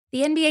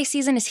The NBA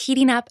season is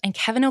heating up, and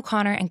Kevin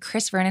O'Connor and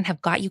Chris Vernon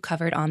have got you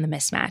covered on The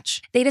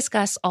Mismatch. They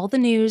discuss all the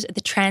news, the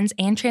trends,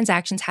 and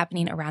transactions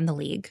happening around the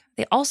league.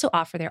 They also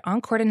offer their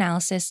on-court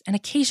analysis and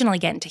occasionally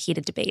get into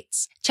heated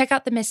debates. Check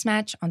out The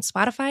Mismatch on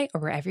Spotify or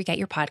wherever you get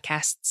your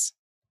podcasts.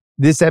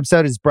 This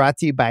episode is brought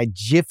to you by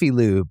Jiffy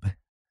Lube.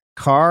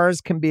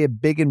 Cars can be a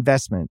big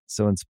investment,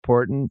 so it's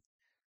important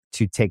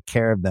to take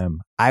care of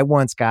them. I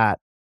once got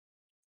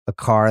a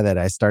car that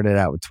I started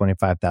out with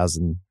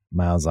 25,000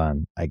 miles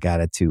on. I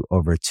got it to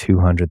over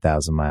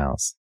 200,000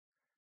 miles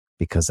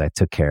because I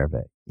took care of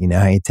it. You know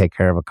how you take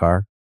care of a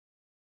car?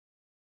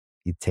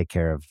 You take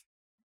care of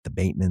the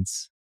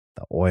maintenance,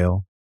 the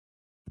oil,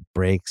 the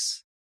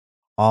brakes,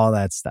 all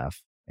that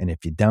stuff. And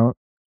if you don't,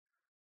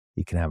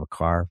 you can have a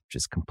car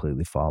just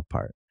completely fall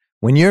apart.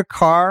 When your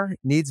car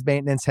needs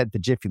maintenance, head to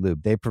Jiffy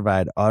Lube. They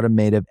provide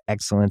automotive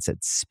excellence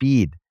at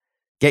speed.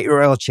 Get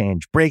your oil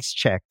change, brakes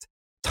checked,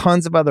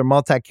 tons of other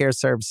multi-care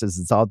services.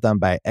 It's all done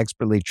by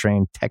expertly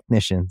trained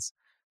technicians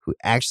who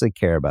actually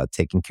care about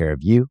taking care of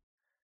you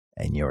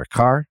and your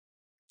car.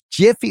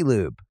 Jiffy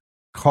Lube,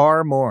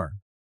 car more.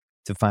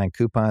 To find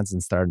coupons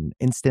and start an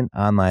instant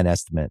online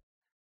estimate,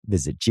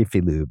 visit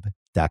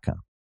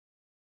jiffylube.com.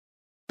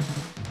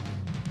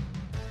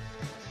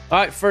 All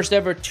right, first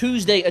ever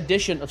Tuesday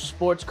edition of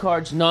Sports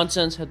Cards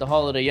Nonsense. Had the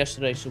holiday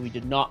yesterday, so we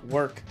did not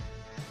work.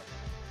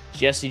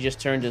 Jesse just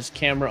turned his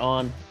camera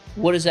on.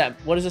 What is that?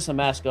 What is this a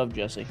mask of,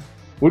 Jesse?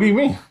 What do you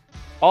mean?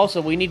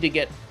 Also, we need to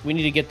get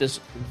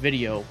this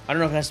video. I don't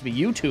know if it has to be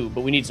YouTube,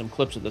 but we need some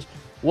clips of this.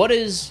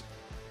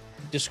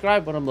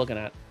 Describe what I'm looking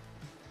at.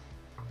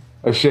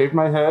 I shaved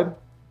my head.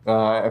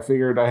 I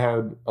figured I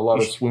had a lot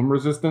of swim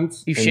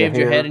resistance. You shaved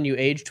your head and you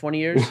aged 20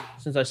 years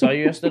since I saw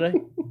you yesterday?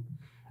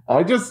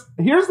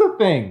 Here's the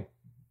thing.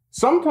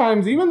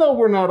 Sometimes, even though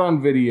we're not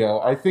on video,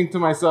 I think to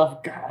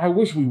myself, God, I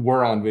wish we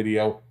were on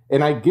video.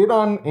 And I get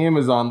on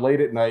Amazon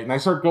late at night and I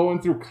start going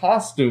through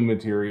costume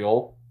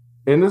material.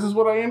 And this is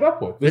what I end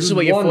up with. This is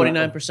what your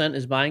 49%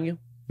 is buying you?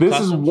 This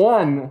is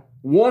one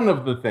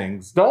of the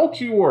things. Don't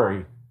you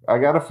worry. I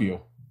got a few.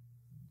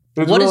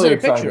 What is it a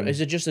picture? Is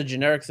it just a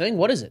generic thing?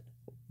 What is it?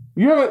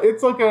 Yeah,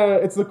 it's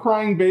the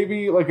crying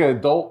baby, like an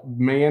adult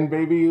man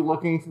baby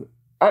looking.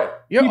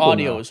 Your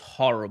audio is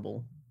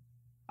horrible.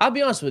 I'll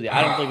be honest with you.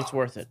 I don't think it's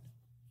worth it.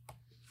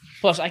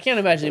 Plus, I can't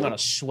imagine the amount of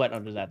sweat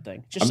under that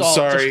thing.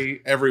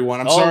 Sorry,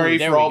 everyone. I'm sorry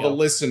for all the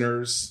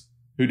listeners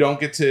who don't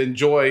get to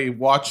enjoy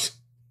watching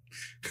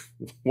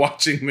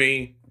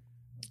me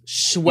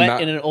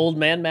sweat in an old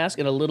man mask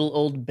and a little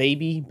old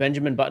baby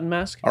Benjamin Button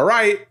mask. All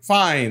right,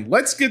 fine.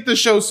 Let's get the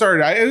show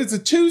started. It's a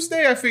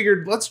Tuesday. I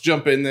figured let's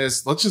jump in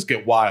this. Let's just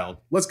get wild.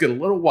 Let's get a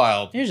little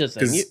wild. Here's the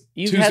thing.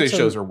 Tuesday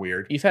shows are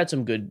weird. You've had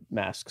some good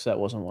masks. That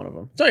wasn't one of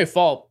them. It's not your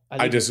fault.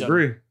 I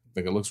disagree. I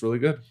think it looks really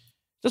good. It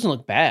doesn't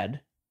look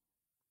bad.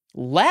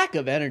 Lack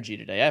of energy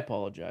today. I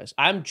apologize.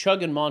 I'm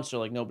chugging Monster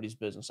like nobody's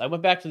business. I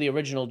went back to the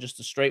original, just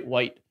the straight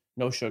white,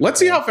 no sugar. Let's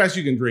see how fast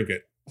you can drink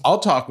it. I'll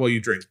talk while you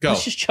drink. Go.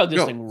 Let's just chug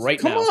this thing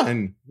right now. Come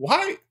on.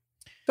 Why?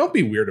 Don't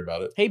be weird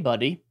about it. Hey,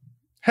 buddy.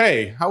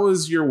 Hey, how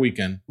was your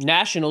weekend?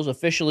 Nationals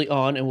officially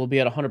on and will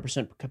be at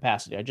 100%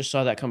 capacity. I just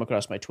saw that come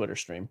across my Twitter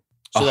stream.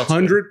 So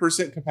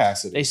 100%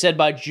 capacity. They said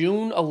by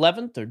June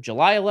 11th or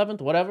July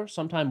 11th, whatever,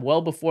 sometime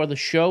well before the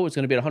show, it's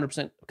going to be at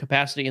 100%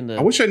 capacity in the.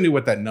 I wish I knew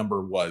what that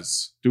number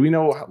was. Do we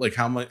know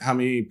how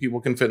many people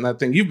can fit in that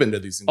thing? You've been to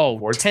these things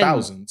before. It's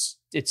thousands.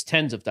 It's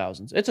tens of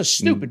thousands. It's a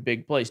stupid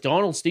big place.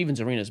 Donald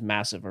Stevens Arena is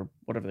massive, or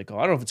whatever they call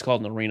it. I don't know if it's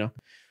called an arena.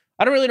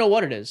 I don't really know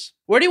what it is.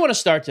 Where do you want to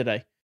start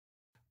today?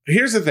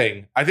 Here's the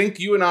thing. I think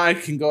you and I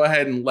can go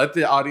ahead and let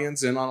the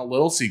audience in on a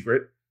little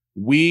secret.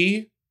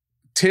 We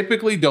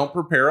typically don't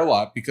prepare a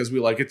lot because we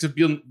like it to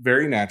be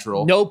very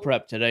natural. No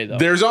prep today, though.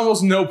 There's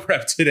almost no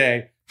prep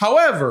today.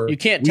 However, you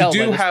can't tell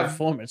by this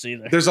performance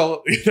either. There's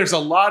a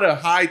lot of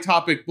high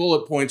topic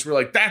bullet points. We're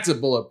like, that's a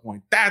bullet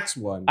point. That's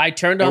one. I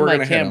turned on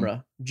my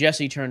camera.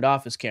 Jesse turned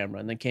off his camera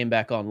and then came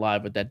back on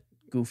live with that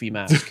goofy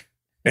mask.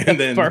 And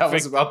then that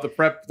was about the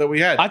prep that we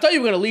had. I thought you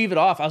were going to leave it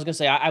off. I was going to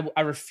say,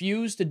 I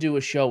refuse to do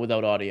a show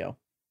without audio.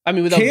 I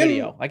mean, without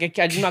video. Like,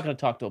 I'm not going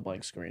to talk to a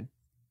blank screen.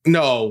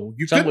 No,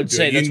 you Some would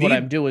say that's what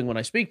I'm doing when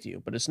I speak to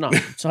you, but it's not.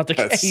 It's not the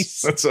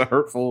case. That's a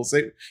hurtful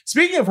statement.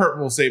 Speaking of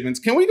hurtful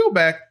statements, can we go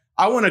back?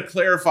 I want to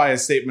clarify a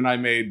statement I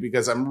made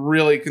because I'm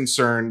really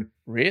concerned.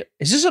 Is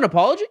this an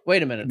apology?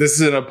 Wait a minute. This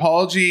is an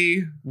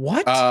apology.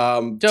 What?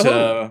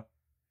 To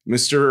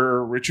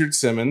Mr. Richard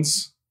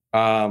Simmons.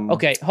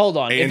 Okay, hold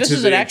on. If this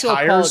is an actual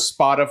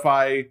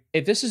Spotify,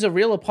 if this is a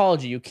real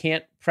apology, you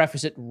can't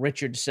preface it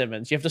Richard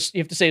Simmons. You have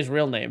to say his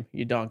real name.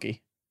 You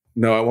donkey.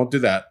 No, I won't do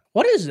that.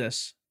 What is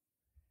this?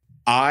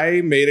 I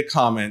made a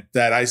comment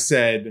that I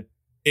said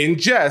in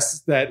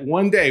jest that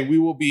one day we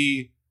will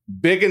be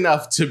big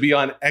enough to be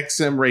on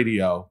XM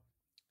radio.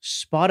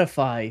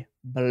 Spotify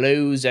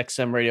blows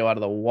XM radio out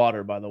of the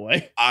water, by the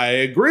way. I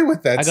agree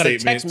with that statement. I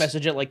got a text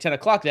message at like 10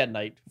 o'clock that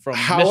night from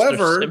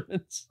However, Mr.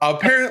 Simmons.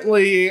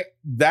 Apparently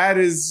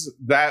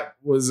that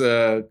was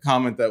a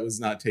comment that was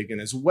not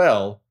taken as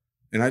well.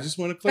 And I just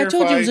want to clarify. I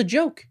told you it was a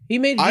joke. He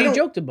made a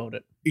joke about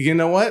it. You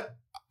know what?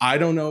 I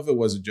don't know if it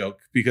was a joke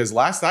because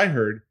last I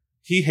heard,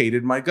 he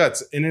hated my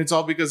guts, and it's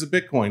all because of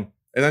Bitcoin,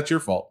 and that's your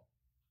fault.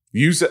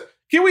 You said,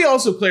 can we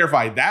also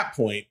clarify that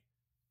point?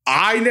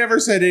 I never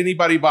said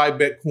anybody buy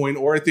Bitcoin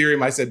or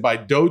Ethereum. I said buy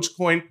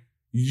Dogecoin.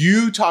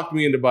 You talked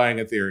me into buying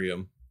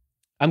Ethereum.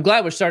 I'm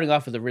glad we're starting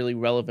off with the really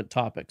relevant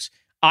topics.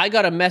 I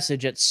got a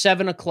message at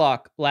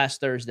 7:00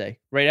 last Thursday,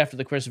 right after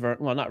the Chris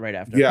Vernon. Well, not right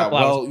after. Yeah,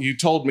 well, you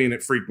told me and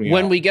it freaked me out.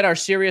 When we get our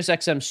Sirius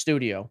XM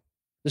studio,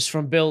 this is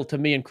from Bill to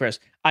me and Chris.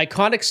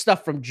 Iconic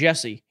stuff from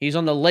Jesse. He's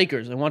on the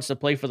Lakers and wants to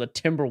play for the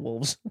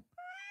Timberwolves.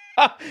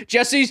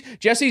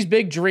 Jesse's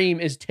big dream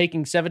is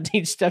taking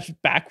 17 steps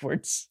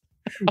backwards.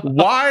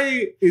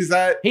 Why is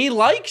that? He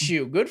likes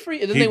you. Good for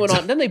you. And then they went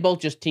on. Then they both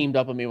just teamed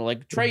up on me. Were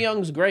like, Trae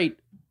Young's great.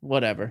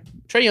 Whatever.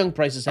 Trae Young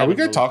prices. Are we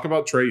going to talk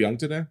about Trae Young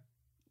today?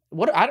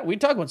 We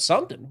talk about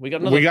something. We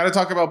got to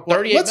talk about.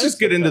 Let's just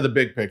get into the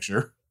big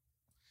picture.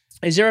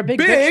 Is there a big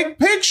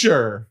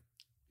picture?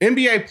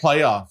 NBA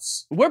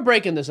playoffs. We're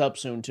breaking this up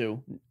soon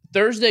too.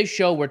 Thursday's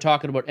show, we're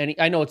talking about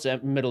I know it's the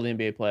middle of the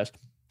NBA playoffs.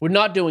 We're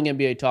not doing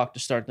NBA talk to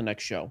start the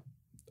next show.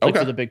 Like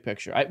for the big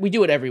picture. We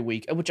do it every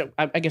week, which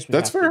I guess we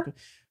That's fair. To.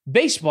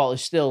 Baseball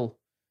is still,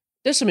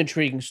 there's some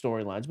intriguing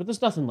storylines, but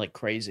there's nothing like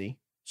crazy.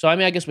 So,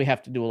 I guess we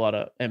have to do a lot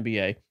of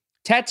NBA.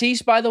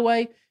 Tatis, by the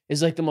way,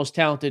 is like the most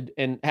talented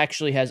and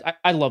actually has,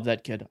 I love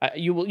that kid.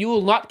 You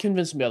will not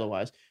convince me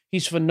otherwise.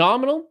 He's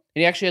phenomenal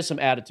and he actually has some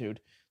attitude.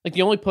 Like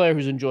the only player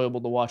who's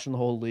enjoyable to watch in the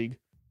whole league.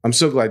 I'm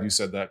so glad you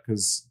said that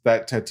because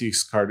that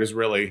Tatis card is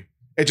really,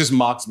 it just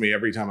mocks me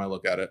every time I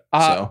look at it.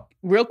 So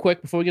real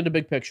quick, before we get to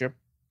big picture,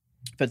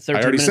 I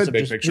already said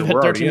big picture. We've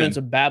had 13 minutes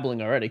of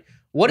babbling already.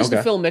 What is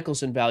the Phil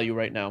Mickelson value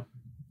right now?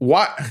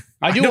 What?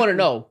 I do want to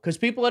know because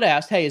people had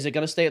asked, hey, is it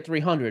going to stay at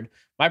 300?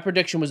 My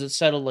prediction was it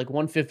settled like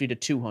 150 to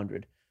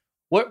 200.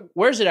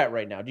 Where's it at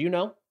right now? Do you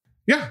know?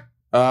 Yeah.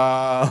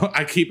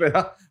 I keep it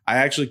up. I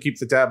actually keep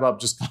the tab up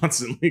just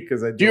constantly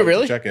because I do you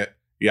really? to check it.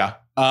 Yeah.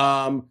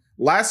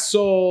 Last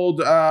sold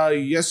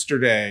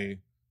yesterday,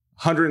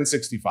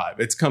 165.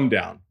 It's come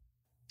down.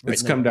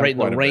 It's come down right in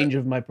quite the a range bit.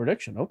 of my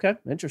prediction. Okay,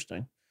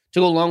 interesting. To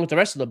go along with the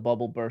rest of the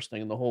bubble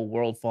bursting and the whole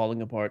world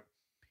falling apart.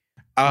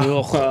 That's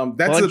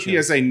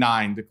the PSA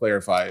 9 to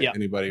clarify. Yeah.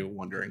 You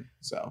wondering.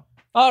 So,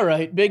 all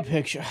right, big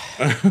picture.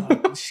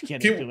 Just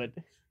get into it.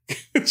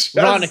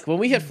 Ronick, when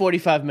we hit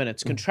 45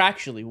 minutes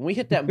contractually, when we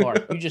hit that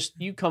mark,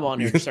 you come on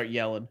here and start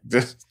yelling.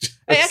 Just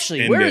hey,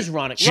 actually, where is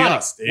Ronick?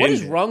 Ronick, what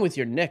is wrong with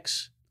your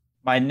Knicks?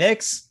 My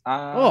Knicks,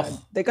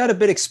 they got a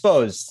bit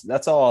exposed.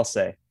 That's all I'll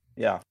say.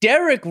 Yeah.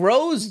 Derrick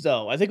Rose,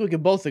 though, I think we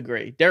can both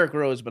agree. Derrick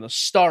Rose has been a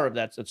star of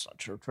that. That's not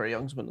true. Trae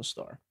Young's been a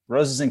star.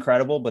 Rose is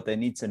incredible, but they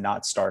need to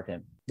not start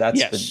him.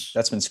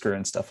 That's been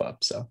screwing stuff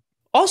up. So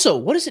also,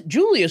 what is it?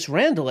 Julius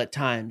Randle at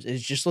times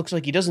just looks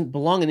like he doesn't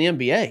belong in the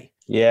NBA.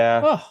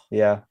 Yeah.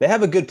 Yeah. They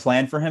have a good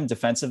plan for him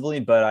defensively,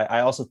 but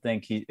I also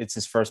think it's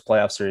his first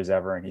playoff series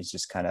ever, and he's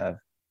just kind of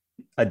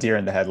a deer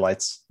in the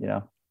headlights,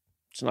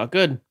 It's not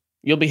good.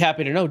 You'll be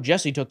happy to know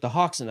Jesse took the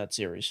Hawks in that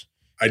series.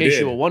 In case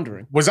you were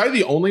wondering. Was I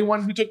the only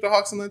one who took the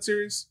Hawks in that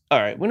series? All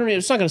right.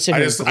 It's not going to sit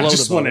here. I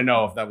just want to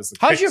know if that was the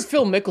case. How's your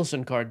Phil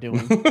Mickelson card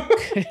doing?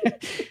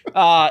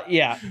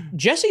 Yeah.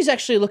 Jesse's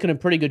actually looking in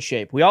pretty good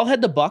shape. We all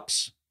had the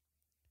Bucks.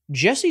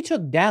 Jesse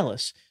took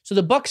Dallas. So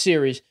the Bucks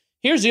series,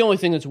 here's the only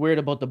thing that's weird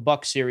about the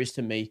Bucks series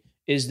to me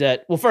is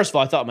that, well, first of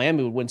all, I thought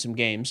Miami would win some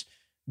games.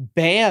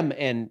 Bam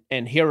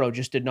and Hero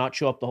just did not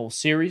show up the whole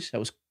series. That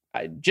was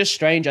just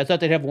strange. I thought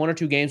they'd have one or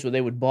two games where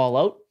they would ball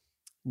out.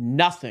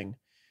 Nothing.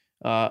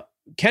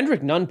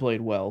 Kendrick Nunn played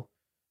well,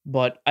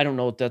 but I don't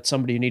know if that's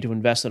somebody you need to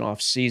invest in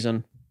off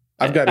season.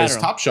 I've got his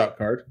Top Shot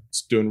card.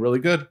 It's doing really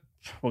good.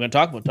 We're going to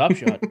talk about Top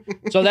Shot.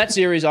 So that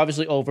series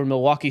obviously over.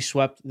 Milwaukee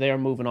swept. They are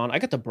moving on. I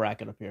got the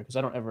bracket up here because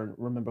I don't ever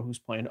remember who's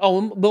playing.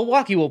 Oh,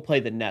 Milwaukee will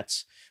play the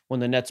Nets when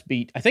the Nets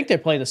beat. I think they're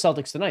playing the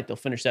Celtics tonight. They'll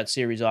finish that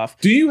series off.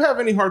 Do you have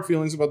any hard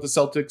feelings about the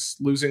Celtics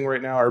losing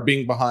right now or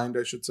being behind,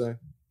 I should say?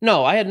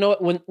 No, I had no.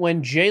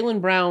 When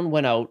Jaylen Brown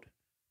went out,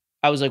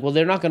 I was like, well,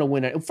 they're not going to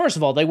win it. First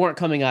of all, they weren't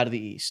coming out of the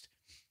East.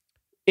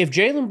 If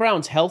Jaylen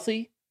Brown's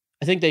healthy,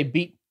 I think they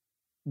beat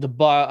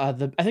I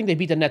think they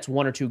beat the Nets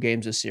 1 or 2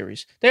 games this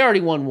series. They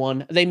already won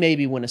one. They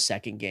maybe win a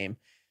second game.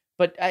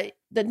 But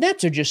the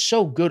Nets are just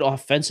so good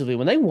offensively.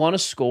 When they want to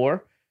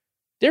score,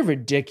 they're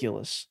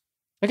ridiculous.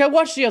 Like I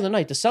watched the other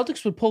night, the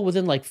Celtics would pull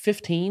within like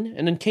 15,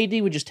 and then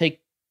KD would just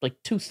take like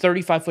 2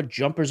 35-foot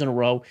jumpers in a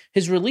row.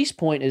 His release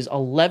point is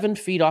 11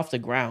 feet off the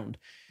ground.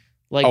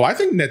 Like, I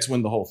think Nets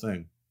win the whole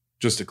thing,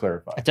 just to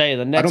clarify. I tell you,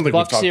 the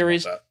Nets-Bucks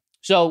series.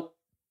 So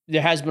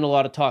there has been a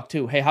lot of talk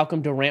too. Hey, how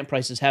come Durant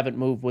prices haven't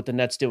moved with the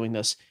Nets doing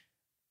this?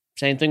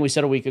 Same thing we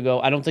said a week ago.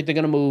 I don't think they're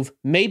going to move.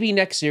 Maybe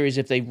next series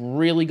if they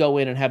really go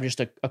in and have just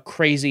a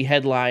crazy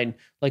headline,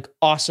 like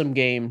awesome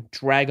game,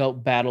 drag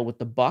out battle with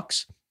the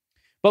Bucks.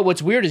 But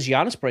what's weird is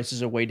Giannis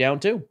prices are way down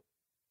too.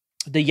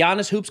 The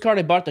Giannis Hoops card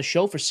I bought at the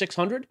show for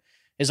 $600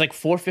 is like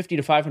 $450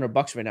 to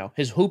 $500 right now.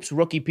 His Hoops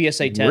rookie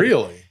PSA 10.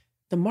 Really?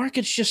 the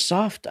market's just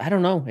soft. I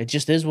don't know. It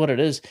just is what it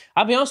is.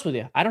 I'll be honest with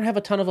you. I don't have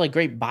a ton of like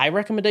great buy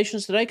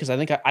recommendations today because I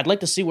think I'd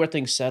like to see where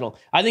things settle.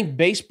 I think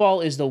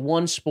baseball is the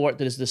one sport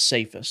that is the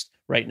safest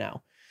right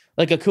now.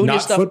 Like Acuna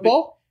Not stuff.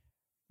 football?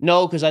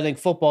 No, because I think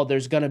football,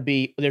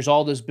 there's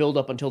all this build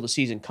up until the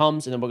season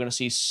comes, and then we're going to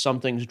see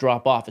some things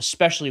drop off,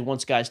 especially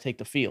once guys take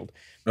the field.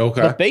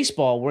 Okay. But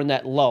baseball, we're in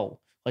that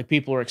lull. Like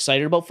people are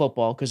excited about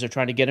football because they're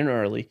trying to get in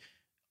early.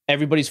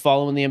 Everybody's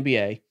following the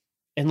NBA,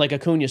 and like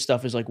Acuna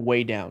stuff is like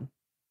way down.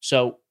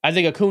 So I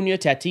think Acuna,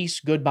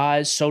 Tatis, good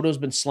buys. Soto's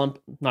been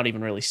not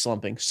even really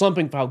slumping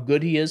for how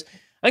good he is.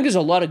 I think there's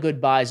a lot of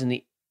good buys in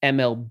the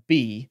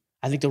MLB.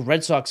 I think the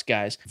Red Sox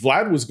guys.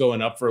 Vlad was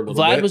going up for a little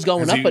bit. Vlad was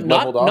going up, but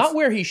not off?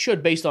 where he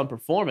should based on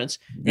performance.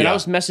 And I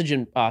was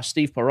messaging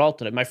Steve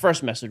Peralta today. My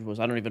first message was,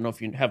 I don't even know if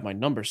you have my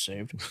number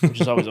saved, which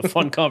is always a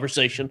fun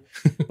conversation.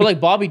 But like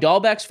Bobby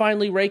Dahlback's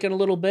finally raking a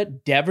little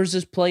bit. Devers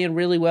is playing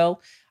really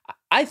well.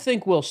 I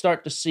think we'll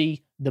start to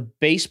see the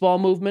baseball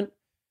movement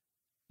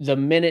the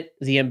minute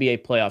the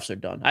NBA playoffs are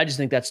done. I just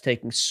think that's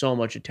taking so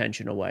much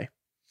attention away.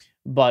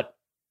 But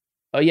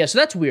so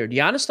that's weird.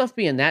 Giannis stuff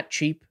being that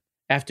cheap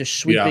after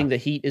sweeping the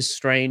Heat is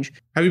strange.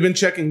 Have you been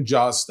checking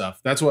Jaws stuff?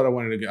 That's what I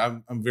wanted to get.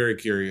 I'm very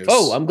curious.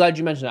 Oh, I'm glad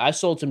you mentioned that. I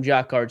sold some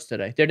Jaw cards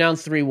today. They're down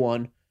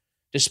 3-1,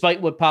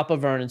 despite what Papa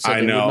Vernon said.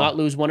 They would not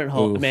lose one at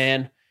home. Oof.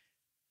 Man,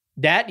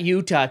 that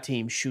Utah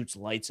team shoots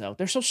lights out.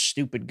 They're so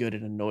stupid good,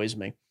 it annoys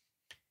me.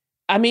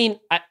 I mean,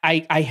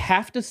 I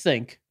have to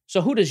think.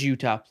 So who does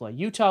Utah play?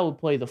 Utah will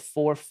play the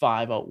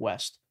 4-5 out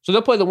west. So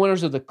they'll play the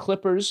winners of the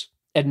Clippers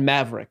and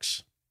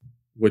Mavericks.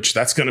 Which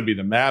that's going to be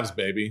the Mavs,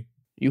 baby.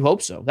 You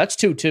hope so. That's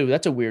 2-2.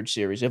 That's a weird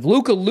series. If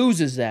Luka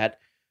loses that,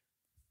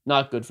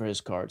 not good for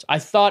his cards. I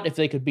thought if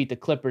they could beat the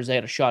Clippers, they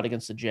had a shot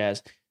against the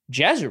Jazz.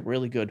 Jazz are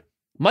really good.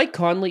 Mike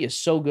Conley is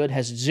so good,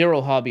 has zero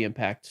hobby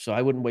impact, so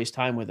I wouldn't waste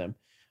time with him.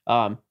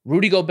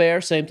 Rudy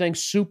Gobert, same thing.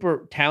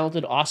 Super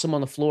talented, awesome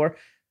on the floor.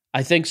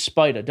 I think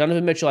Spida.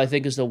 Donovan Mitchell, I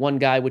think, is the one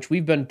guy, which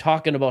we've been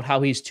talking about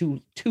how he's too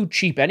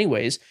cheap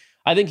anyways.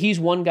 I think he's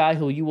one guy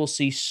who you will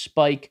see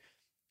spike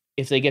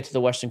if they get to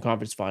the Western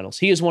Conference Finals.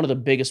 He is one of the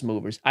biggest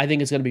movers. I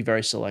think it's going to be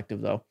very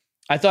selective, though.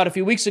 I thought a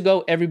few weeks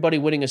ago, everybody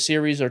winning a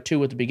series or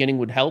two at the beginning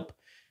would help.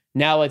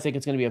 Now I think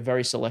it's going to be a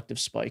very selective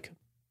spike.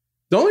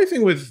 The only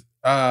thing with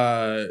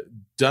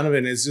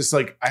Donovan is just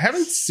like, I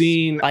haven't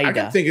seen, I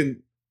kept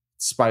thinking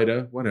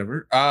Spida,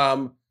 whatever.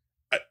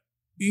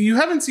 You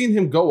haven't seen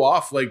him go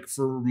off like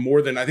for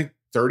more than, I think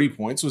 30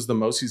 points was the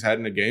most he's had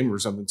in a game or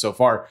something so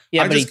far.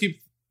 Yeah,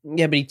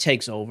 but he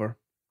takes over.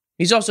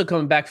 He's also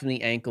coming back from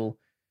the ankle.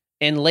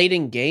 And late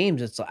in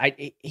games, it's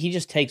like he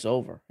just takes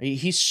over.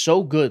 He's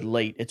so good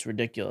late, it's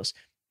ridiculous.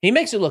 He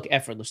makes it look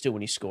effortless too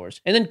when he scores.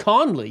 And then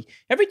Conley,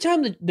 every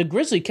time the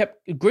Grizzlies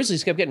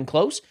kept getting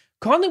close,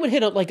 Conley would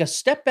hit like a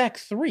step back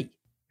three.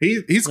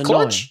 He's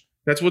clutch.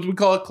 That's what we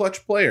call a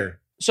clutch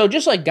player. So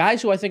just like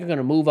guys who I think are going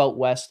to move out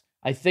west,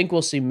 I think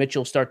we'll see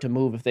Mitchell start to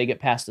move if they get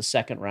past the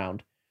second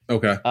round.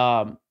 Okay.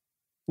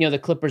 The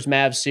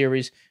Clippers-Mavs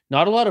series,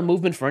 not a lot of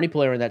movement for any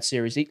player in that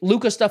series.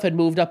 Luka stuff had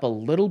moved up a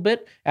little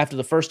bit after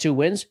the first two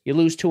wins. You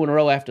lose 2 in a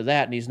row after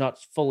that, and he's not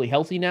fully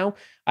healthy now.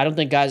 I don't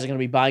think guys are going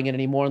to be buying it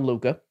anymore in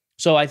Luka.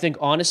 So I think,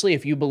 honestly,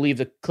 if you believe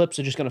the Clips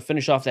are just going to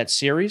finish off that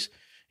series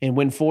and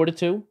win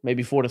 4-2,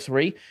 maybe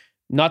 4-3,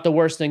 not the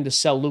worst thing to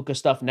sell Luka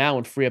stuff now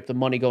and free up the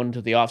money going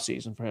into the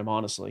offseason for him,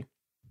 honestly.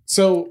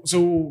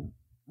 So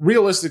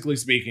realistically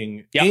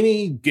speaking,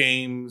 any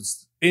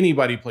games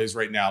anybody plays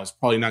right now is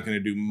probably not going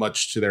to do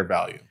much to their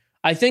value.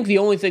 I think the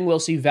only thing we'll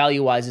see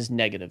value-wise is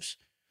negatives.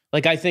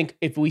 Like, I think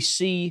if we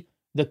see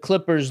the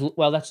Clippers,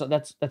 well, that's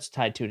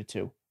tied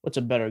 2-2. What's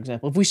a better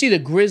example? If we see the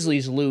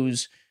Grizzlies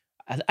lose,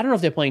 I don't know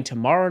if they're playing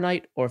tomorrow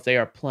night or if they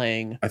are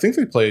playing. I think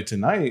they played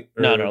tonight.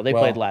 No, they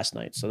played last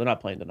night, so they're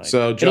not playing tonight.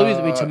 So it'll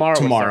either be tomorrow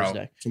or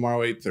Thursday.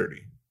 Tomorrow,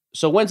 8:30.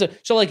 So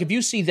like if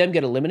you see them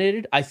get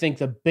eliminated, I think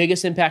the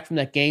biggest impact from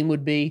that game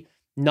would be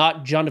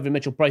not Donovan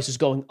Mitchell prices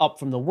going up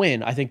from the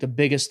win. I think the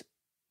biggest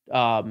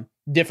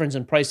difference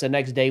in price the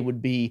next day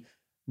would be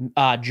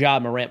Ja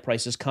Morant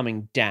prices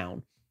coming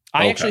down.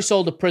 I actually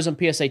sold a Prism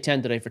PSA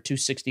 10 today for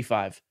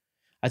 $265.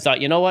 I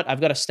thought, you know what?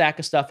 I've got a stack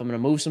of stuff. I'm going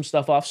to move some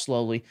stuff off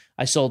slowly.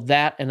 I sold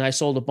that, and I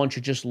sold a bunch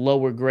of just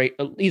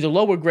either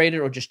lower graded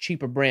or just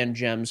cheaper brand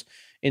gems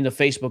in the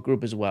Facebook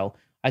group as well.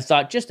 I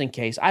thought, just in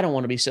case, I don't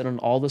want to be sitting on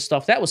all this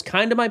stuff. That was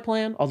kind of my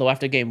plan, although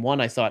after game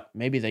one, I thought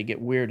maybe they get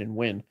weird and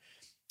win.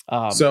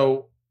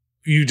 So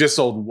you just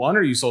sold one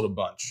or you sold a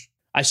bunch?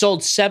 I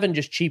sold 7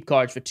 just cheap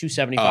cards for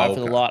 $275 for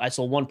the lot. I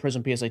sold 1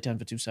 Prism PSA 10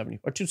 for $270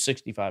 or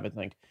 $265, I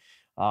think.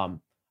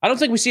 I don't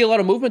think we see a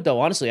lot of movement,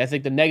 though, honestly. I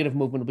think the negative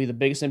movement will be the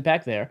biggest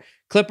impact there.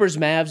 Clippers,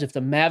 Mavs, if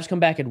the Mavs come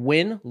back and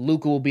win,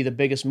 Luka will be the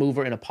biggest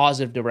mover in a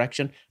positive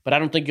direction, but I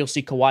don't think you'll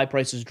see Kawhi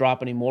prices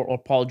drop anymore or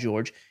Paul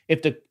George.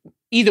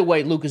 Either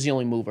way, Luka's the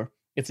only mover.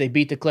 If they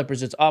beat the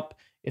Clippers, it's up.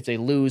 If they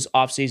lose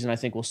offseason, I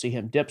think we'll see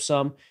him dip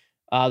some.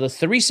 The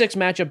 3-6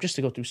 matchup, just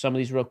to go through some of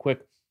these real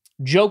quick,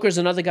 Joker's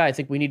another guy. I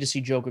think we need to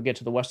see Joker get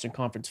to the Western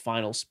Conference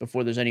Finals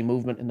before there's any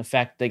movement, and the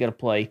fact that they got to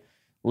play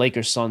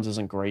Lakers-Suns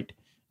isn't great.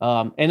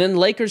 And then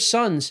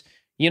Lakers-Suns,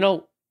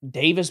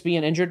 Davis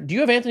being injured. Do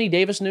you have Anthony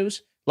Davis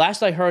news?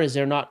 Last I heard is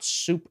they're not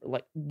super,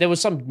 like, there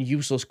was some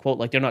useless quote,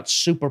 like they're not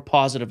super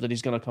positive that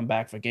he's going to come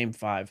back for game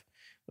 5,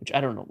 which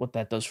I don't know what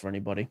that does for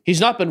anybody.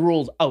 He's not been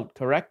ruled out,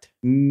 correct?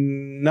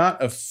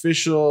 Not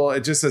official.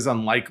 It just says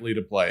unlikely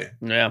to play.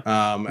 Yeah. As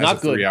not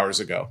of good. 3 hours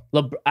ago.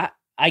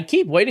 I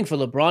keep waiting for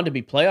LeBron to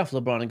be playoff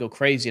LeBron and go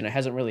crazy, and it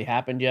hasn't really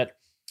happened yet.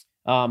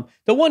 The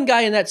one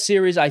guy in that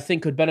series I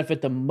think could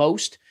benefit the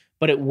most,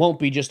 but it won't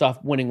be just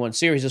off winning one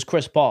series, is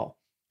Chris Paul.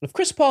 If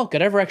Chris Paul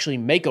could ever actually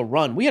make a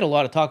run, we had a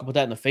lot of talk about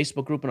that in the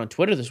Facebook group and on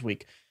Twitter this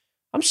week.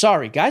 I'm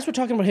sorry, guys were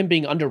talking about him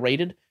being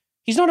underrated.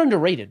 He's not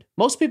underrated.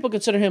 Most people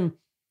consider him,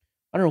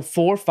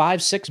 4,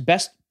 5, 6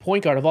 best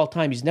point guard of all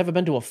time. He's never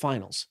been to a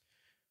finals.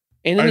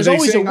 And then there's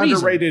always a reason.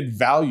 Underrated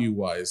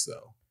value-wise,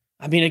 though?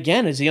 I mean,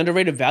 again, is he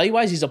underrated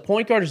value-wise? He's a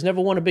point guard who's never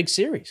won a big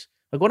series.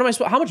 Like,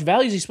 how much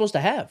value is he supposed to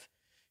have?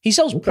 He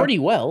sells pretty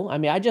well. I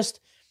mean,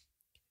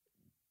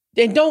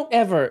 and don't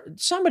ever,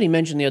 somebody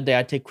mentioned the other day,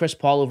 I'd take Chris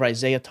Paul over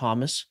Isaiah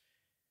Thomas.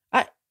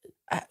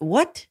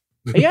 What?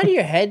 Are you out of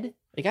your head?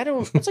 Like,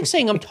 it's like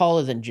saying I'm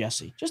taller than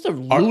Jesse. Just a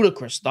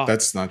ludicrous thought.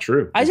 That's not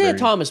true. Isaiah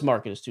Thomas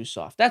market is too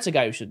soft. That's a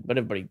guy who should, but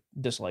everybody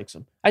dislikes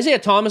him. Isaiah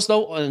Thomas,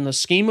 though, in the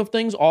scheme of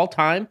things, all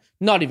time,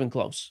 not even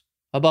close.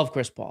 Above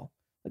Chris Paul.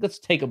 Like, let's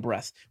take a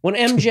breath. When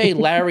MJ,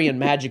 Larry, and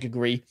Magic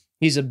agree,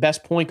 he's the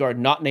best point guard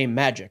not named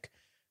Magic.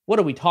 What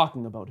are we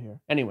talking about here?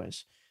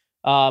 Anyways,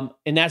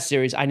 in that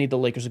series, I need the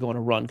Lakers to go on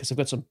a run because I've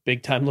got some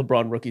big-time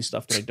LeBron rookie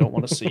stuff that I don't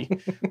want to see.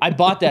 I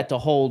bought that to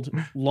hold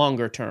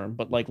longer term,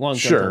 but like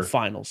long-term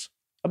finals.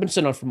 I've been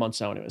sitting on for months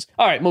now anyways.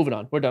 All right, moving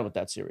on. We're done with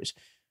that series.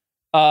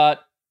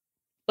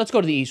 Let's go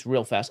to the East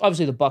real fast.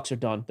 Obviously, the Bucks are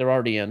done. They're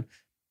already in.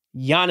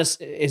 Giannis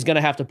is going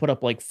to have to put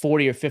up like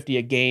 40 or 50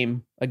 a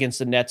game against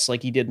the Nets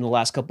like he did in the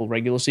last couple of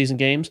regular season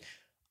games.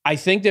 I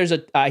think there is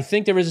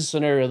a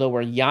scenario, though,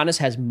 where Giannis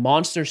has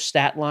monster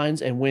stat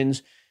lines and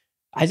wins.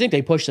 I think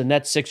they push the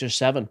Nets 6 or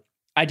 7.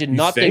 I did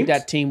not think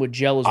that team would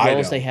gel as well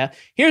as they have.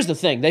 Here's the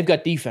thing. They've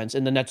got defense,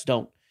 and the Nets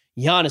don't.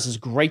 Giannis is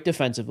great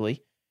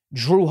defensively.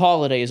 Drew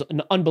Holiday is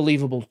an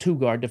unbelievable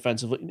 2-guard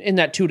defensively. In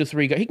that 2 to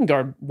 3 guard, he can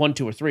guard 1,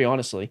 2, or 3,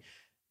 honestly.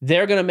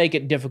 They're going to make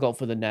it difficult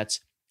for the Nets.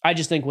 I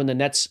just think when the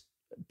Nets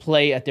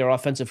play at their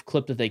offensive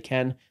clip that they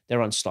can,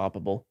 they're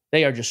unstoppable.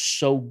 They are just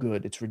so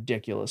good. It's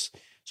ridiculous.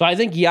 So I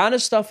think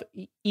Giannis stuff,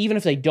 even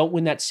if they don't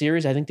win that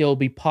series, I think there will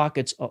be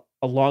pockets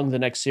along the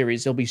next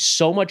series. There'll be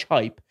so much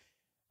hype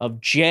of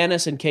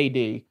Giannis and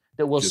KD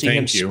that we'll see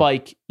him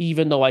spike,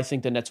 even though I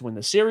think the Nets win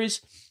the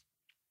series.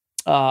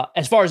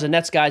 As far as the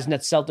Nets guys,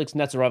 Nets Celtics,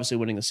 Nets are obviously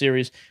winning the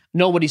series.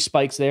 Nobody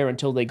spikes there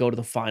until they go to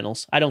the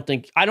finals.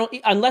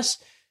 Unless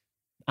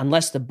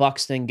the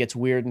Bucks thing gets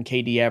weird and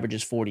KD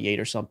averages 48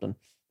 or something.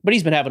 But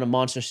he's been having a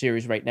monster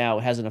series right now.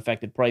 It hasn't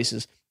affected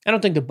prices. I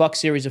don't think the Bucks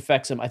series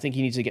affects him. I think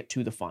he needs to get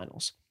to the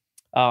finals.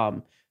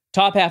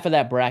 Top half of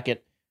that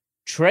bracket,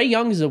 Trae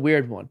Young is a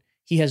weird one.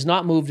 He has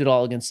not moved at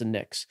all against the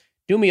Knicks.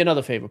 Do me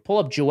another favor. Pull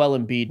up Joel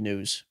Embiid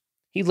news.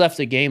 He left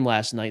the game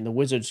last night, and the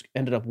Wizards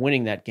ended up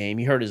winning that game.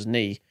 He hurt his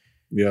knee.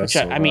 Yeah.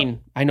 I mean,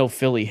 I know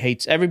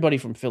everybody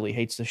from Philly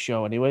hates the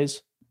show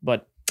anyways,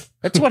 but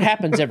that's what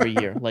happens every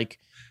year. Like,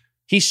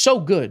 he's so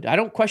good. I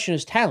don't question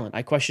his talent.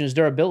 I question his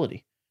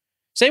durability.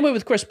 Same way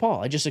with Chris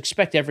Paul. I just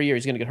expect every year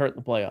he's going to get hurt in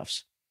the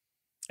playoffs.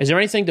 Is there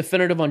anything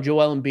definitive on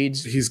Joel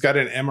Embiid's? He's got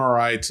an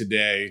MRI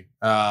today.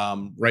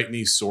 Right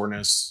knee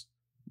soreness.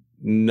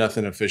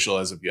 Nothing official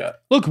as of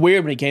yet. Looked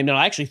weird when he came down.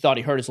 I actually thought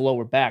he hurt his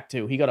lower back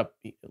too. He got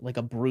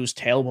a bruised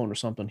tailbone or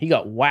something. He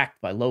got whacked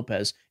by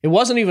Lopez. It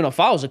wasn't even a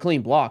foul. It was a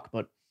clean block.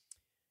 But,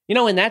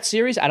 in that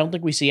series, I don't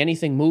think we see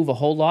anything move a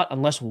whole lot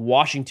unless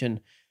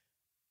Washington.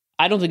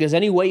 I don't think there's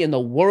any way in the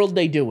world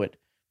they do it.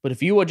 But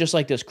if you are just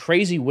like this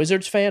crazy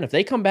Wizards fan, if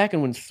they come back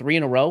and win 3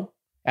 in a row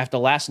after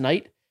last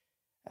night,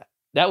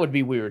 that would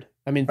be weird.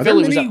 I mean, are there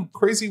many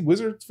crazy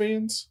Wizards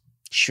fans?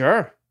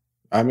 Sure.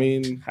 I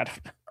mean, I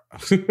don't know.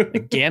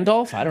 Like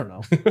Gandalf? I don't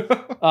know.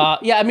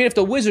 Yeah, I mean, if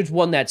the Wizards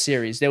won that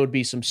series, there would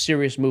be some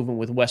serious movement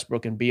with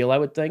Westbrook and Beal, I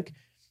would think.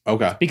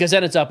 Okay. Because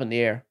then it's up in the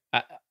air.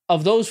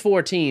 Of those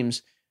 4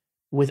 teams,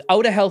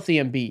 without a healthy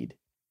Embiid,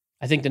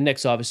 I think the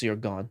Knicks obviously are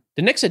gone.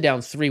 The Knicks are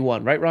down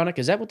 3-1, right, Ronick?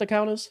 Is that what the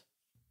count is?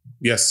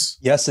 Yes.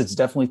 Yes, it's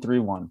definitely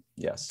 3-1.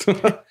 Yes.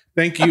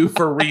 Thank you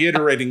for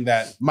reiterating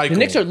that, Michael. The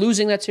Knicks are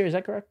losing that series, is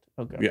that correct?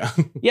 Okay. Yeah.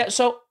 Yeah,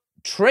 so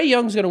Trae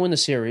Young's going to win the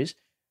series.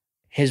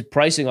 His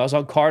pricing, I was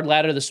on Card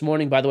Ladder this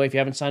morning. By the way, if you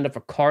haven't signed up for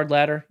Card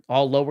Ladder,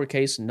 all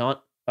lowercase,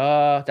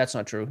 that's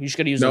not true. You just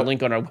got to use the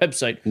link on our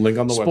website. Link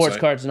on the website.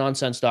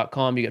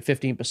 Sportscardsnonsense.com. You get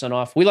 15%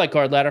 off. We like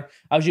Card Ladder.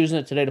 I was using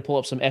it today to pull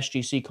up some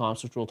SGC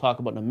comps, which we'll talk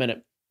about in a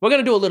minute. We're going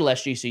to do a little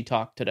SGC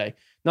talk today.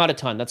 Not a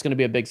ton. That's going to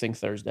be a big thing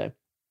Thursday.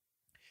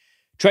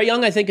 Trae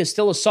Young, I think, is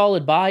still a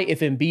solid buy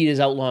if Embiid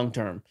is out long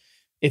term.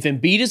 If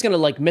Embiid is going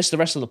to miss the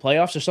rest of the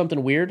playoffs or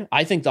something weird,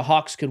 I think the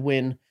Hawks could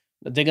win.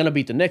 They're going to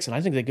beat the Knicks, and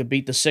I think they could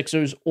beat the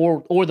Sixers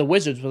or the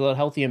Wizards without a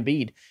healthy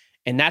Embiid.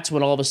 And that's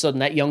when all of a sudden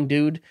that young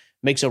dude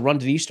makes a run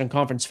to the Eastern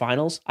Conference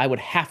Finals. I would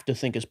have to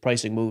think his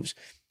pricing moves.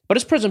 But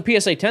his Prism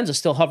PSA 10s are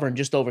still hovering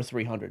just over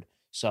 300.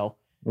 So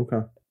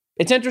okay.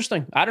 It's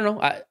interesting. I don't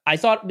know. I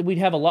thought we'd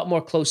have a lot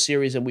more close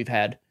series than we've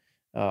had.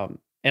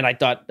 And I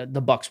thought that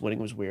the Bucks winning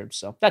was weird.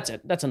 So that's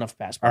it. That's enough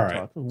basketball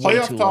talk. Way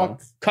Playoff too talk. long.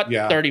 Cut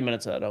 30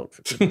 minutes of that out,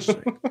 for goodness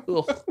sake.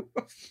 We'll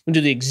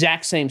do the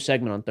exact same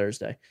segment on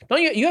Thursday.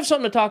 Don't you have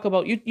something to talk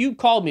about? You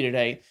called me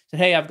today. Said,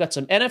 hey, I've got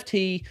some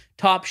NFT,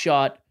 Top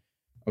Shot.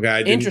 Okay,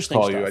 I didn't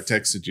call you. I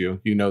texted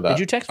you. You know that. Did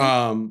you text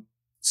me?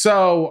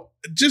 So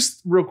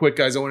just real quick,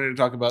 guys, I wanted to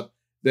talk about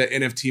the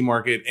NFT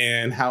market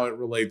and how it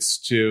relates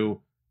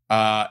to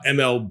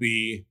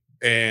MLB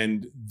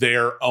and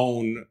their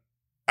own,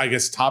 I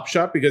guess, Top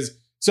Shot. Because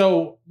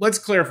so let's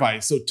clarify.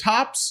 So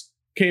Topps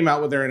came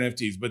out with their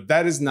NFTs, but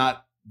that is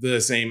not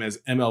the same as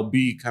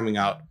MLB coming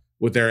out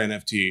with their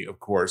NFT, of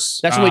course.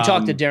 That's when we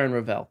talked to Darren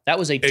Ravel. That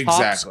was a Topps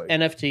exactly.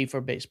 NFT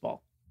for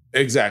baseball.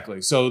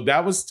 Exactly. So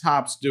that was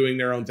Topps doing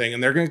their own thing,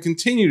 and they're going to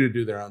continue to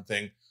do their own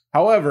thing.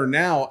 However,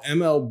 now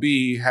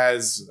MLB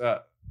has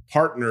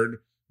partnered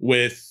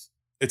with,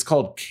 it's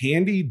called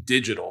Candy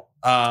Digital.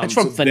 It's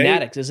from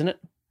Fanatics, isn't it?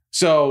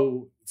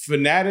 So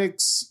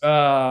Fanatics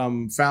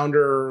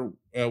founder,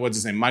 what's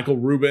his name? Michael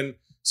Rubin.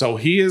 So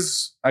he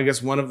is, I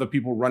guess, one of the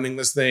people running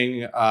this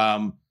thing.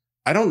 I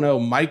don't know,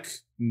 Mike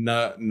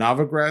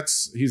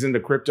Novogratz. He's into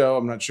crypto.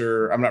 I'm not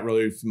sure. I'm not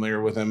really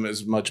familiar with him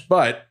as much,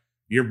 but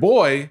your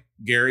boy,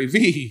 Gary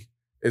V,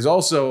 is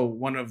also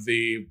one of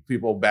the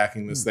people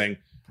backing this thing.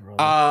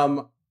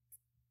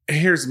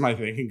 Here's my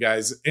thinking,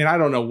 guys, and I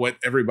don't know what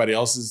everybody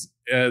else's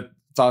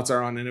thoughts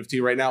are on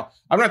NFT right now.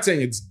 I'm not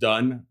saying it's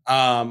done.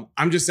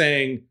 I'm just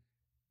saying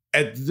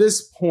at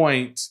this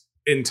point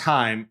in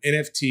time,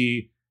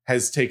 NFT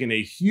has taken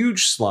a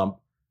huge slump.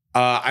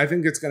 I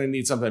think it's going to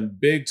need something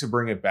big to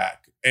bring it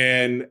back.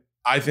 And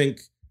I think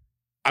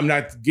I'm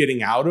not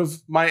getting out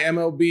of my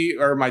MLB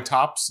or my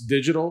Topps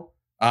digital.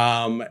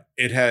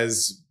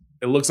 It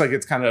looks like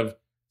it's kind of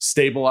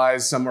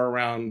stabilized somewhere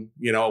around,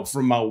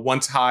 from a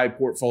once high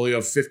portfolio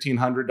of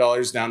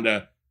 $1,500 down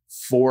to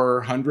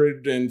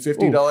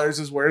 $450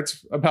 is where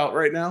it's about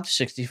right now.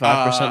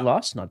 65%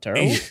 loss, not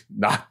terrible.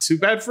 Not too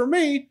bad for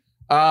me.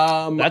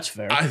 That's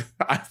fair.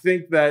 I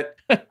think the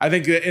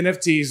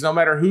NFTs, no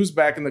matter who's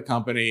backing the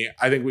company,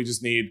 I think we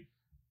just need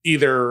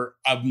either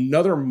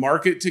another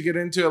market to get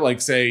into,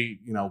 like say,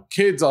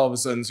 kids all of a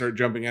sudden start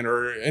jumping in,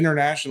 or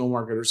international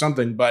market or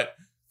something. But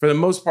for the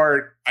most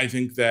part, I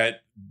think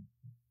that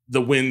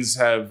the winds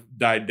have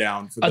died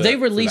down. Are they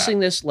releasing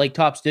this like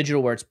Topps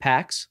Digital where it's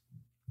packs?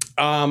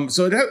 I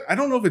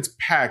don't know if it's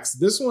packs.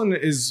 This one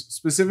is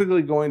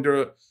specifically going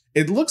to.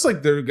 It looks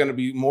like they're going to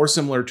be more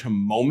similar to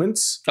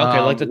moments. Okay,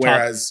 like the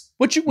whereas,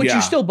 which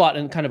you still bought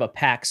in kind of a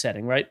pack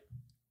setting, right?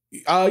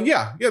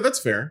 Yeah, that's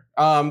fair.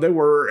 They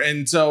were,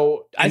 and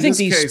so I think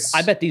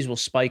I bet these will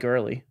spike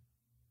early.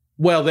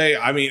 Well,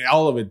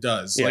 all of it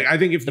does. Yeah. Like I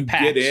think if you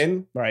get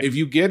in, right. If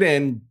you get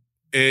in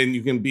and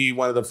you can be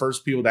one of the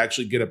first people to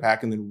actually get a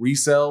pack and then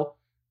resell,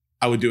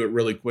 I would do it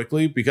really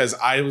quickly, because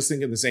I was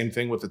thinking the same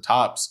thing with the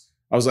Topps.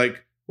 I was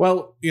like,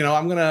 well,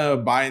 I'm going to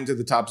buy into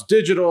the Topps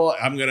Digital.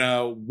 I'm going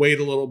to wait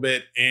a little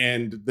bit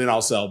and then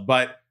I'll sell.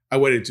 But I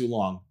waited too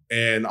long.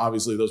 And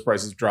obviously those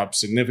prices dropped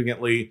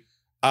significantly.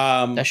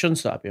 That shouldn't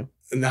stop you.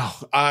 No,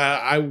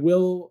 I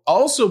will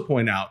also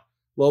point out a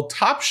little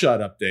Top Shot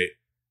update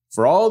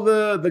for all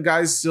the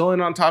guys still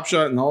in on Top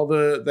Shot and all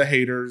the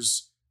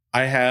haters.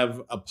 I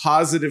have a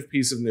positive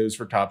piece of news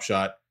for Top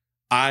Shot.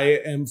 I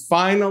am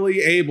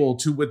finally able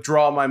to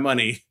withdraw my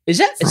money. Is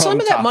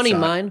some of that money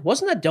mine?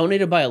 Wasn't that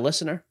donated by a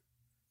listener?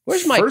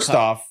 Where's my First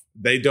off,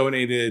 they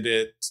donated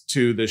it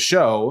to the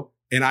show,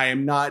 and I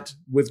am not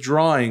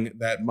withdrawing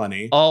that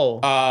money.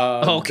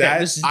 Oh, okay.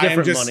 This is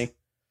different money.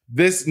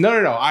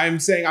 No. I'm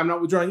saying I'm not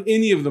withdrawing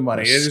any of the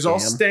money. It is all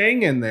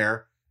staying in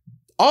there.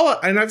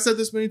 And I've said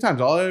this many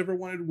times. All I ever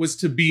wanted was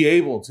to be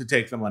able to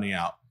take the money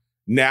out.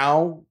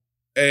 Now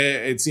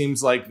it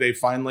seems like they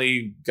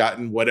finally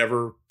gotten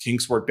whatever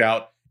kinks worked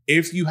out.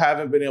 If you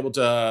haven't been able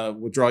to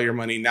withdraw your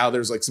money, now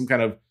there's like some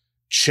kind of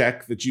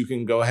check that you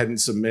can go ahead and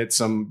submit,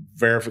 some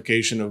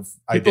verification of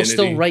identity. People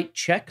still write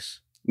checks?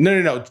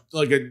 No.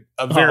 Like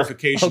a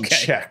verification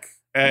check.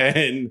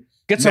 And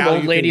get some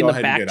old lady in the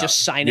back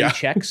just signing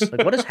checks.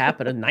 Like, what has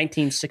happened in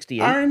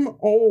 1968? I'm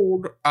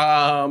old.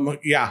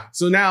 Yeah.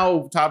 So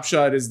now Top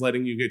Shot is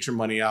letting you get your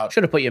money out.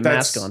 Should have put your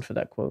mask on for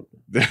that quote.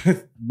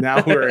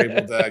 Now we're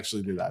able to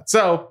actually do that.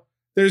 So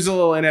there's a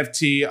little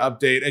NFT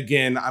update.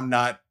 Again, I'm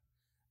not,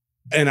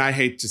 and I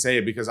hate to say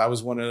it because I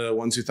was one of the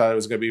ones who thought it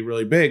was going to be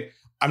really big.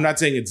 I'm not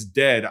saying it's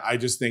dead. I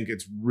just think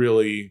it's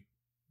really,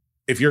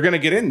 if you're going to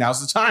get in,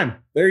 now's the time.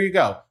 There you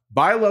go.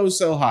 Buy low,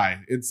 sell high.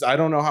 I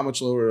don't know how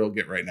much lower it'll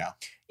get right now.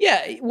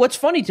 Yeah, what's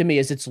funny to me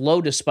is it's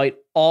low despite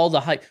all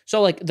the hype.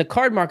 So like the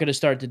card market has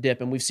started to dip,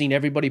 and we've seen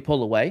everybody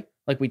pull away.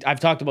 Like I've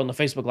talked about on the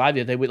Facebook Live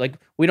the other day.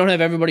 We don't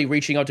have everybody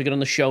reaching out to get on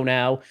the show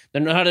now.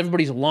 Then not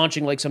everybody's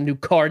launching like some new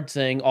card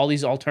thing. All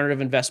these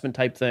alternative investment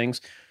type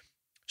things.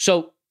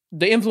 So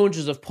the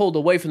influencers have pulled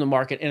away from the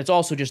market, and it's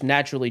also just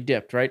naturally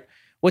dipped, right?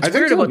 What's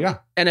weird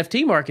about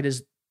NFT market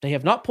is they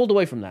have not pulled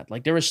away from that.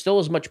 Like there is still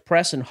as much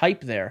press and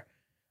hype there.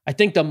 I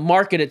think the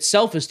market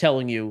itself is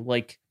telling you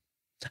like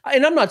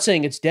And I'm not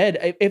saying it's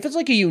dead. If it's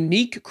like a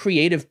unique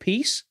creative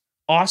piece,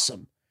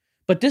 awesome.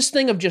 But this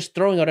thing of just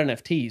throwing out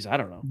NFTs, I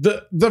don't know.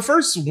 The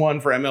first one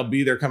for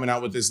MLB they're coming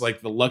out with is like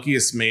the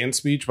luckiest man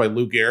speech by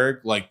Lou Gehrig.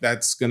 Like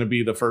that's going to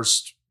be the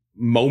first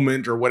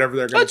moment or whatever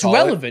they're going to call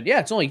relevant. Yeah,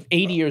 it's only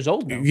 80 years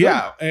old now.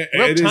 Yeah,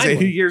 it is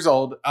 80 years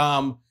old.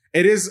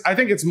 It is. I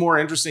think it's more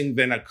interesting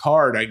than a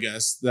card, I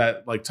guess,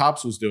 that like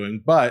Topps was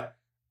doing. But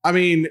I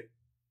mean,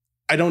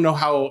 I don't know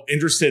how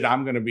interested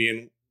I'm going to be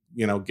in,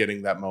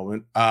 getting that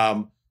moment.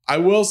 I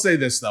will say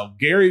this though,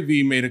 Gary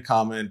V made a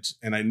comment,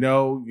 and I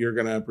know you're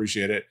going to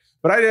appreciate it.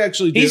 But I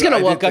actually he's going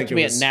to walk up to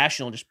me at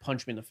National and just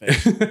punch me in the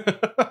face.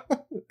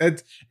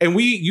 and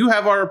you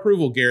have our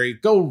approval, Gary.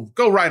 Go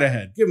right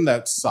ahead. Give him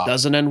that sock.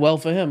 Doesn't end well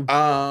for him.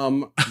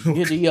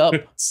 Giddy up.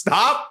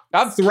 Stop.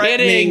 I'm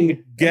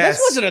threatening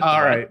guests. This wasn't a threat.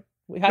 All right.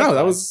 No,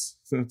 that was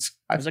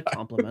a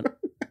compliment.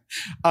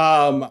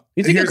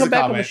 You think he'll come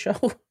back on the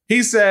show?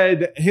 He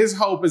said his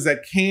hope is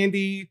that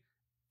Candy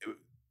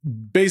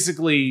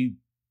basically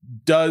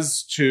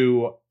does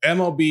to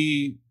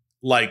MLB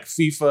like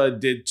FIFA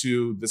did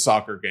to the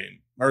soccer game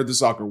or the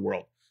soccer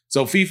world.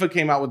 So FIFA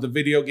came out with the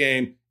video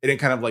game and it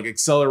kind of like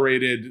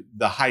accelerated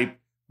the hype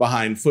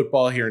behind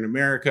football here in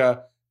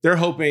America. They're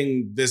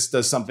hoping this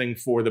does something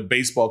for the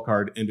baseball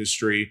card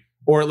industry,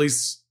 or at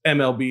least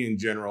MLB in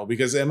general,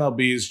 because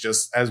MLB is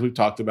just, as we've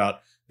talked about,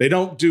 they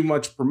don't do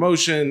much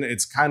promotion.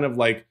 It's kind of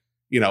like,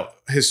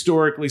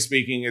 historically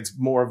speaking, it's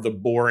more of the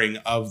boring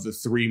of the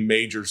three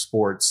major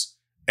sports.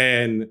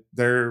 And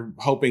they're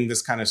hoping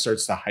this kind of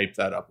starts to hype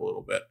that up a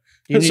little bit.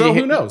 So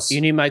who knows? You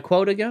need my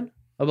quote again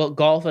about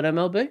golf at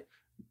MLB?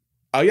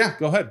 Oh, yeah.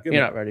 Go ahead. You're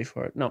not ready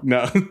for it. No.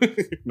 No.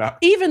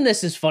 Even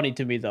this is funny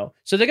to me, though.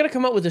 So they're going to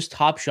come up with this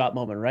Top Shot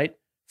moment, right?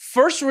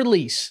 First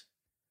release,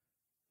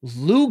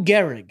 Lou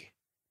Gehrig.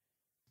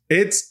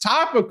 It's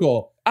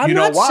topical. I'm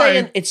not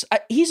saying it's...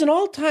 he's an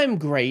all-time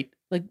great.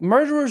 Like,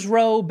 Murderer's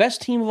Row,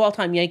 best team of all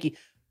time Yankee.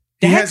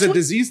 He has a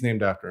disease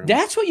named after him.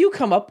 That's what you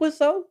come up with,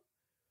 though?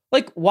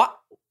 Like,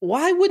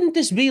 why wouldn't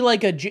this be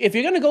like if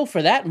you're going to go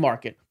for that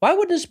market, why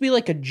wouldn't this be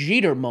like a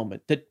Jeter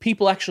moment that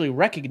people actually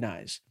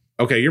recognize?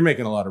 Okay, you're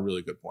making a lot of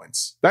really good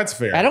points. That's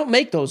fair. I don't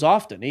make those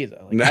often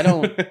either.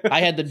 Like, I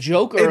had the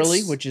joke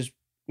early, which is,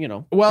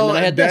 well, and then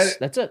I had this.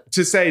 That's it.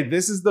 To say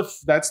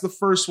that's the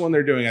first one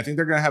they're doing. I think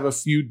they're going to have a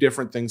few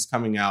different things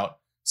coming out.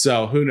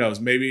 So who knows?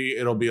 Maybe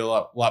it'll be a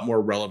lot more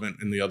relevant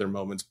in the other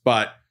moments.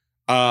 But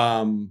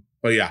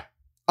yeah.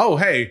 Oh,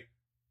 hey.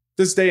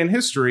 This day in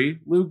history,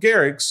 Lou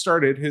Gehrig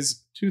started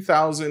his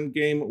 2,000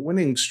 game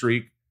winning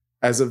streak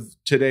as of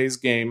today's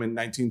game in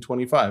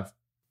 1925.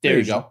 There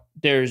you go.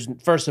 There's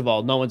first of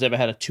all, no one's ever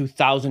had a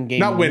 2,000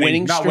 game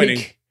winning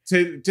streak.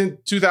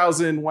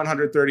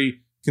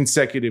 2,130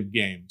 consecutive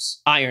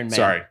games. Iron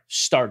Man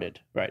started,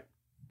 right?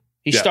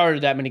 He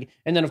started that many.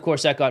 And then, of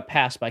course, that got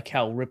passed by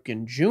Cal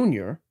Ripken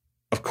Jr.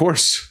 Of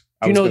course.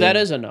 Do you know who that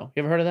is or no?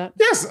 You ever heard of that?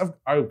 Yes.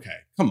 Okay.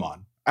 Come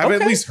on. I've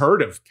at least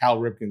heard of Cal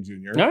Ripken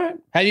Jr. All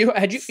right.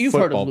 You've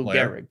heard of Lou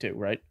Gehrig too,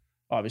 right?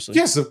 Obviously.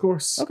 Yes, of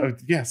course. Okay.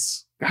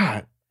 Yes.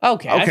 God.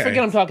 Okay. I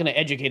forget I'm talking to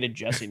educated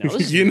Jesse now.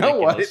 This is you know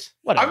what?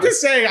 I'm just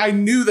saying I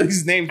knew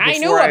these names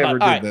before I ever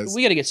did this.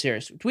 We got to get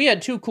serious. We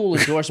had two cool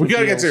endorsement We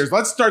got to get serious.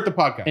 Let's start the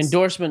podcast.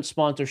 Endorsement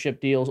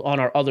sponsorship deals on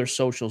our other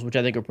socials, which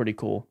I think are pretty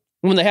cool.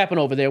 When they happen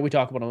over there, we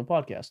talk about on the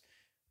podcast.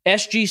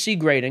 SGC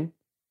Grading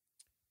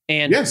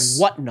and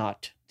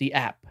Whatnot, the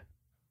app.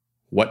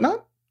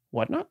 Whatnot?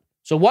 Whatnot.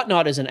 So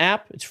Whatnot is an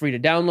app. It's free to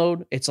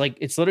download. It's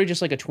literally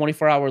just like a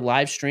 24-hour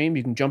live stream.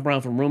 You can jump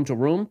around from room to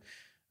room.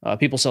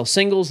 People sell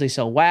singles. They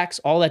sell wax,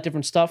 all that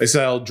different stuff. They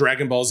sell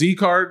Dragon Ball Z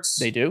cards.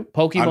 They do.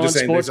 Pokemon,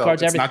 sports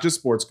cards, everything. It's not just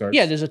sports cards.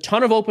 Yeah, there's a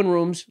ton of open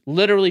rooms,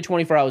 literally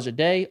 24 hours a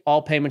day.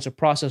 All payments are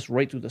processed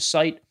right through the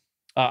site.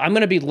 I'm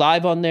going to be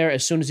live on there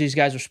as soon as these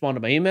guys respond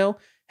to my email.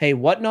 Hey,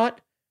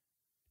 Whatnot?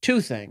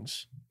 Two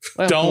things.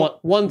 Well,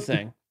 one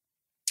thing.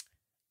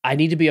 I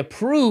need to be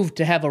approved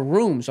to have a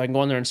room so I can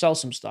go in there and sell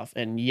some stuff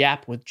and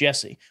yap with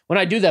Jesse. When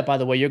I do that, by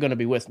the way, you're going to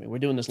be with me. We're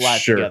doing this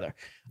live together.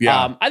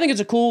 Yeah. I think it's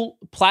a cool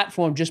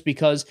platform just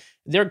because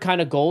their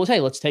kind of goal is, hey,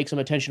 let's take some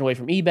attention away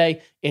from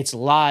eBay. It's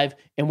live.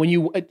 And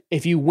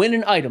if you win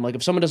an item, like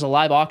if someone does a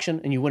live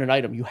auction and you win an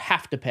item, you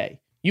have to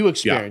pay. You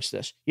experience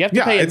this. You have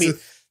to pay me.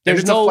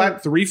 There's no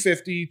flat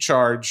 $350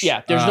 charge.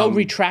 Yeah. There's no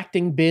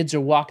retracting bids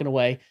or walking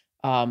away.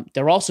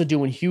 They're also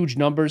doing huge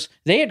numbers.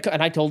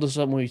 And I told us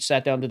when we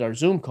sat down, did our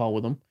Zoom call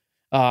with them.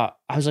 I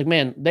was like,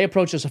 man, they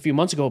approached us a few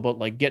months ago about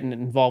like getting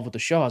involved with the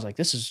show. I was like,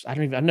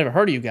 I've never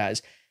heard of you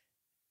guys.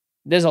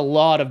 There's a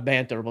lot of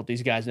banter about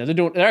these guys now.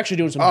 They're actually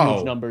doing some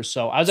huge numbers.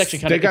 So I was actually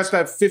they got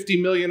that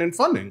 $50 million in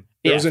funding.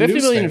 Yeah, $50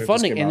 million in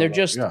funding, and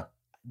they're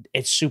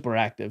it's super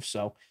active.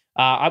 So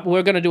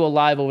we're going to do a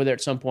live over there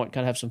at some point,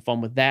 kind of have some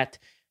fun with that.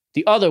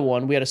 The other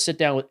one, we had to sit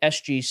down with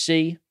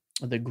SGC,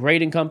 the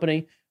grading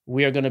company.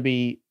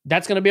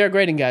 That's going to be our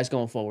grading guys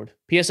going forward.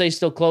 PSA is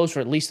still closed for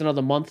at least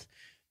another month.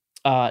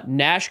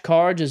 Nash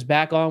Cards is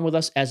back on with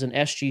us as an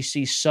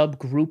SGC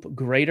subgroup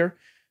grader.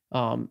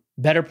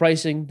 Better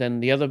pricing than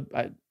the other.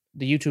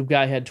 the YouTube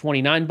guy, had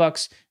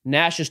 $29.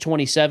 Nash is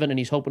 27, and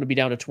he's hoping to be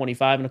down to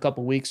 25 in a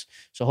couple weeks.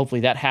 So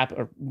hopefully that happens,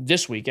 or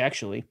this week,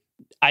 actually.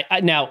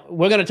 Now,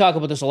 we're going to talk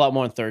about this a lot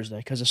more on Thursday,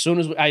 because as soon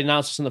as I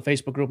announce this in the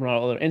Facebook group and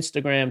all other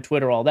Instagram,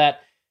 Twitter, all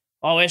that,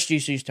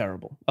 SGC is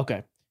terrible.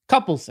 Okay,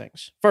 couple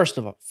things. First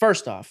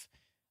off,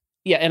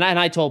 yeah, and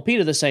I told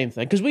Peter the same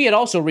thing, because we had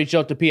also reached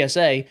out to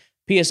PSA.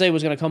 PSA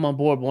was going to come on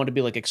board, wanted to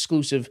be like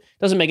exclusive.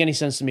 Doesn't make any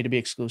sense to me to be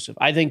exclusive.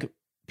 I think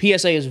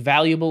PSA is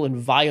valuable and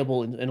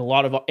viable in a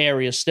lot of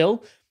areas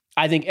still.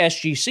 I think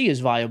SGC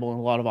is viable in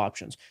a lot of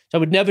options. So I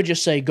would never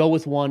just say go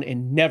with one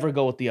and never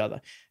go with the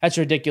other. That's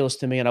ridiculous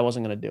to me, and I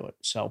wasn't going to do it.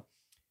 So,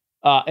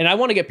 and I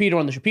want to get Peter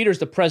on the show. Peter's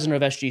the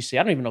president of SGC.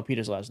 I don't even know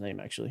Peter's last name,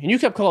 actually. And you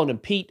kept calling him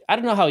Pete. I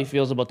don't know how he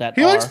feels about that.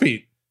 He likes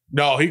Pete.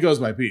 No, he goes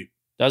by Pete.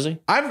 Does he?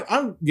 I've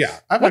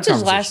What's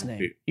his last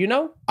name? You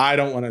know? I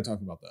don't want to talk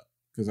about that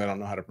because I don't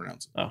know how to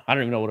pronounce it. Oh, I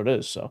don't even know what it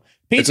is. So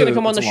Pete's going to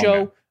come on the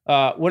show.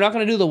 We're not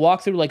going to do the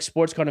walkthrough like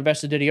Sports Card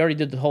Investor did. He already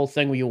did the whole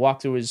thing where you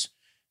walk through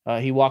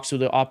he walks through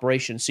the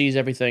operation, sees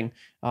everything.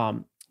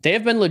 They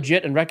have been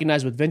legit and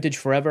recognized with Vintage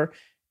forever.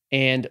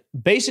 And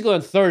basically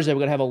on Thursday, we're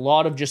going to have a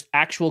lot of just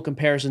actual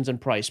comparisons in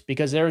price,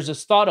 because there's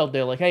this thought out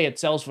there like, hey,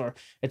 it's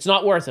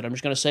not worth it. I'm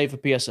just going to save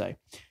for PSA.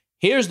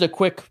 Here's the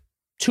quick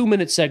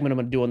 2-minute segment I'm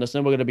going to do on this,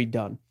 then we're going to be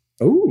done.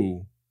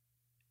 Ooh.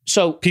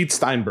 So Pete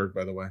Steinberg,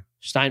 by the way.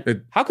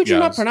 How could you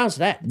not pronounce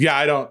that?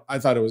 Yeah, I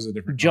thought it was a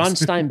different John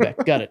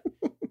Steinbeck. Got it.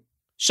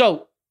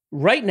 So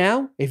right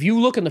now, if you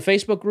look in the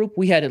Facebook group,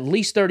 we had at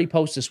least 30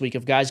 posts this week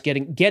of guys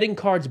getting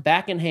cards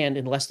back in hand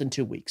in less than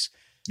 2 weeks.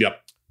 Yep.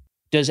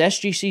 Does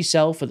SGC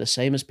sell for the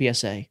same as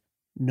PSA?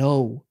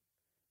 No.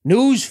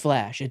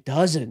 Newsflash, it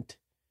doesn't.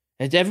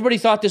 And everybody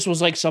thought this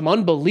was like some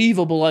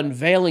unbelievable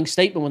unveiling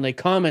statement when they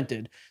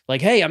commented.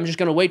 Like, hey, I'm just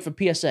going to wait for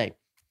PSA.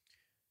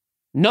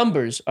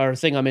 Numbers are a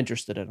thing I'm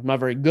interested in. I'm not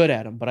very good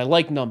at them, but I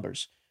like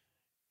numbers.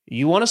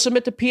 You want to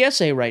submit to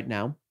PSA right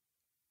now?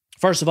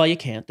 First of all, you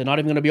can't. They're not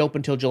even going to be open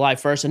until July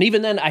 1st. And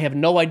even then, I have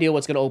no idea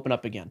what's going to open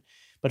up again.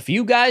 But for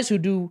you guys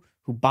who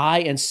buy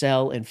and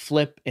sell and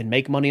flip and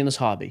make money in this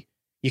hobby,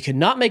 you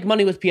cannot make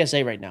money with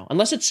PSA right now,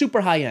 unless it's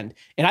super high end.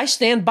 And I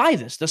stand by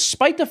this,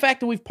 despite the fact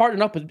that we've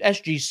partnered up with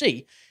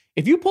SGC.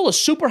 If you pull a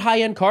super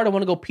high end card and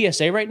want to go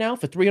PSA right now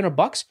for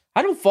 $300,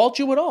 I don't fault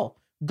you at all.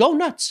 Go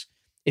nuts.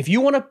 If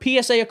you want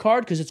to PSA a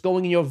card because it's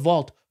going in your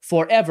vault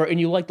forever and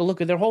you like the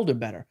look of their holder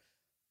better,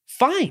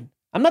 fine.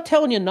 I'm not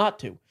telling you not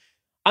to.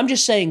 I'm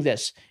just saying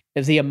this.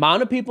 If the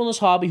amount of people in this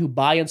hobby who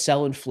buy and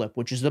sell and flip,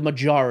 which is the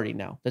majority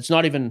now, that's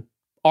not even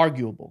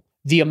arguable,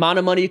 the amount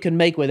of money you can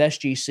make with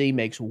SGC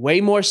makes way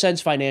more sense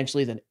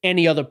financially than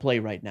any other play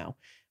right now.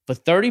 For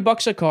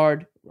 $30 a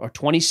card, or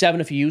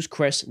 $27 if you use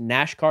Chris,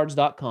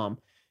 nashcards.com,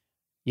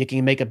 you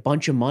can make a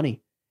bunch of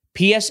money.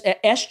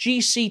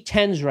 SGC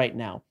 10s right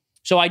now.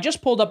 So I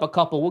just pulled up a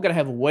couple. We're going to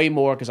have way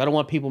more because I don't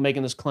want people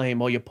making this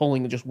claim, you're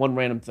pulling just one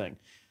random thing.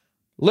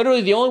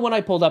 Literally, the only one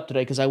I pulled up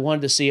today because I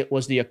wanted to see it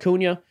was the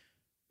Acuna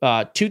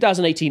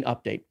 2018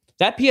 update.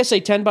 That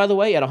PSA 10, by the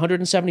way, at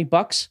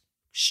 $170,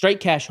 straight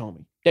cash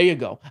homie. There you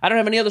go. I don't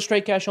have any other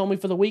straight cash homie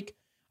for the week.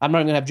 I'm not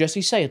even going to have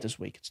Jesse say it this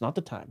week. It's not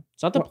the time.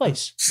 It's not the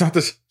place. It's not the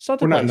we're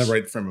place. Not in the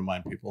right frame of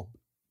mind, people.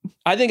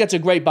 I think it's a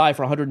great buy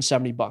for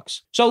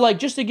 $170. So,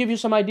 just to give you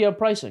some idea of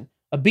pricing,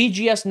 a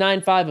BGS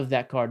 9.5 of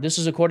that card. This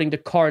is according to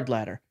Card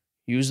Ladder.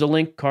 Use the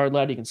link, Card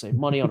Ladder. You can save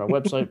money on our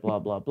website, blah,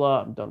 blah,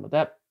 blah. I'm done with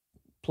that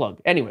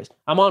plug. Anyways,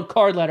 I'm on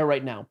Card Ladder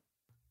right now.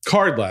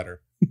 Card Ladder.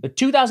 The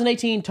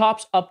 2018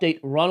 Topps Update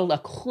Ronald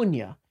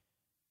Acuna.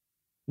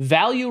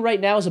 Value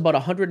right now is about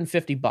 $150.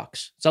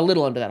 It's a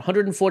little under that.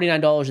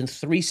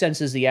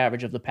 $149.03 is the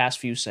average of the past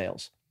few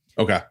sales.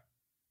 Okay.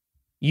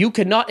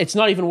 It's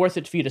not even worth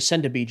it for you to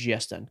send a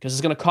BGS then, because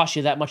it's going to cost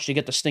you that much to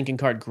get the stinking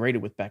card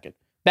graded with Beckett.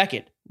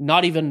 Beckett,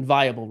 not even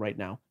viable right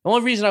now. The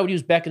only reason I would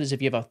use Beckett is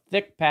if you have a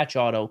thick patch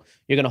auto,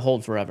 you're going to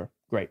hold forever.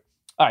 Great.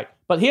 All right,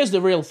 but here's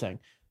the real thing.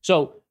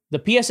 So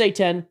the PSA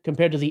 10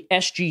 compared to the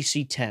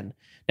SGC 10.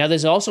 Now,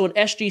 there's also an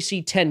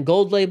SGC 10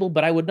 gold label,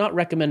 but I would not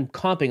recommend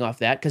comping off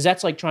that because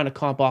that's like trying to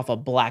comp off a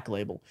black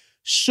label.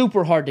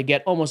 Super hard to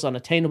get, almost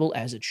unattainable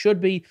as it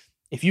should be.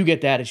 If you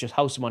get that, it's just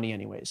house money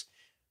anyways.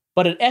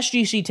 But an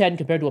SGC 10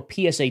 compared to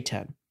a PSA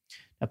 10.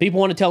 Now,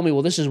 people want to tell me,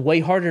 well, this is way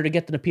harder to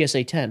get than a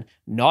PSA 10.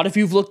 Not if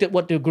you've looked at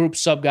what the group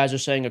sub guys are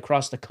saying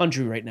across the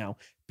country right now.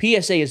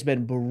 PSA has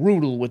been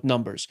brutal with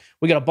numbers.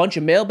 We got a bunch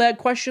of mailbag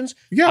questions.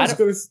 Yeah,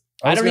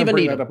 I don't even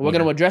need them. We're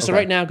going to address it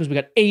right now because we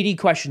got 80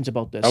 questions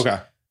about this. Okay.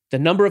 The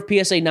number of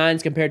PSA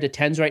 9s compared to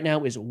 10s right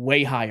now is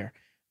way higher.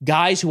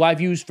 Guys who I've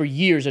used for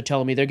years are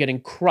telling me they're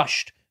getting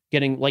crushed,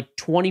 getting like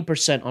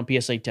 20% on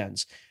PSA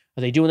 10s.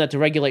 Are they doing that to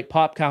regulate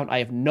pop count? I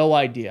have no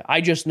idea.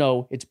 I just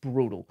know it's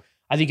brutal.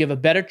 I think you have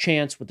a better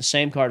chance with the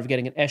same card of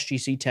getting an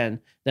SGC 10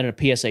 than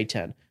a PSA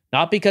 10.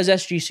 Not because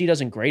SGC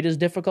doesn't grade as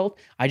difficult.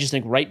 I just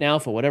think right now,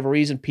 for whatever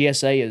reason,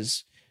 PSA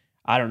is,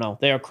 I don't know,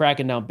 they are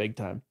cracking down big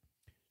time.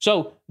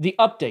 So the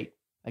update.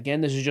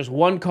 Again, this is just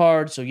one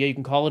card, so yeah, you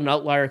can call it an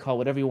outlier, call it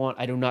whatever you want.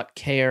 I do not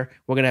care.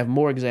 We're going to have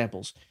more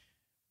examples.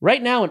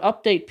 Right now, an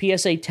update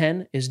PSA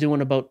 10 is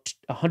doing about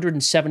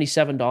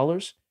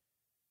 $177.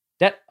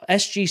 That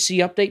SGC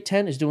Update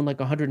 10 is doing like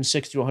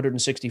 160 to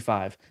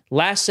 165.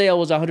 Last sale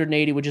was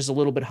 180, which is a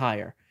little bit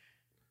higher.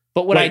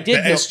 But what I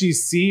did the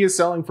SGC is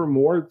selling for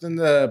more than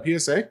the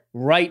PSA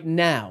right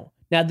now.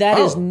 Now, that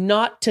is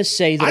not to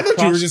say that I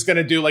thought you were just going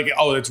to do like,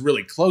 it's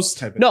really close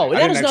type of thing. No,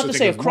 that is not to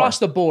say across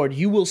the board,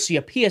 you will see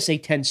a PSA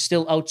 10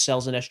 still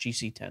outsells an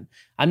SGC 10.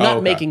 I'm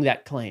not making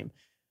that claim.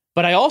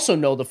 But I also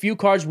know the few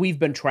cards we've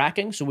been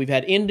tracking. So we've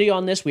had Indy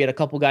on this. We had a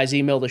couple guys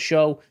email the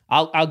show.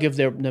 I'll give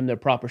them their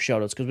proper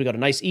shout outs because we got a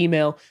nice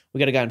email. We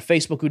got a guy on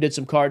Facebook who did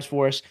some cards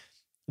for us.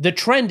 The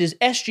trend is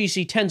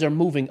SGC 10s are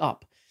moving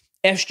up.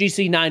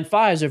 SGC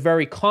 9.5s are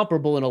very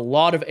comparable in a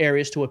lot of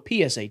areas to a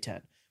PSA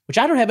 10, which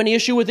I don't have any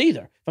issue with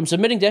either. If I'm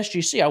submitting to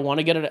SGC, I want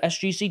to get an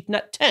SGC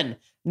 10,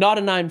 not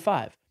a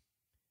 9.5.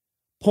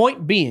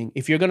 Point being,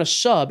 if you're going to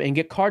sub and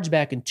get cards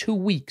back in 2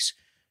 weeks,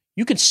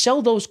 you could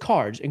sell those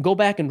cards and go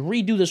back and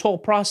redo this whole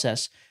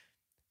process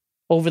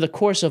over the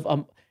course of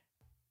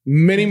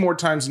many more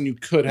times than you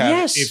could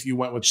have if you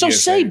went with PSA. So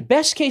say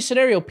best case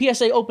scenario,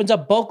 PSA opens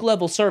up bulk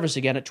level service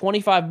again at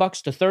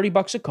 $25 to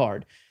 $30 a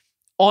card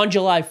on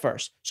July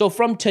 1st. So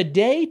from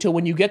today to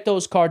when you get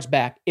those cards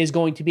back is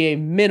going to be a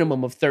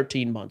minimum of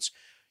 13 months.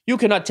 You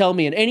cannot tell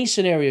me in any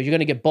scenario you're going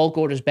to get bulk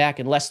orders back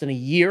in less than a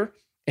year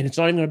and it's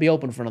not even going to be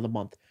open for another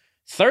month.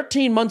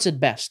 13 months at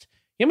best.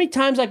 You know how many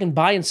times I can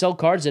buy and sell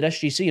cards at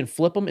SGC and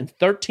flip them in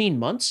 13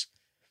 months?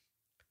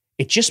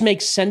 It just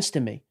makes sense to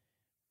me.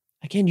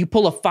 Again, you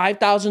pull a $5,000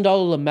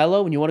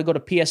 LaMelo and you want to go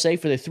to PSA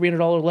for the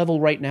 $300 level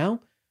right now,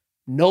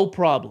 no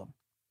problem.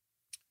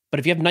 But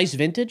if you have nice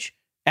vintage,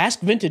 ask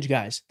vintage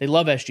guys. They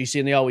love SGC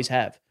and they always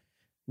have.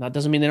 That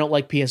doesn't mean they don't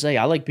like PSA.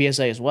 I like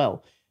PSA as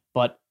well.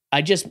 But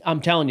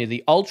I'm telling you,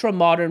 the ultra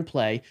modern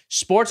play,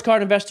 Sports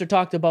Card Investor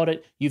talked about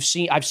it.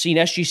 I've seen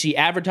SGC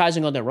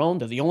advertising on their own.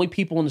 They're the only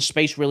people in the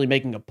space really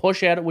making a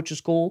push at it, which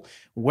is cool.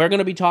 We're going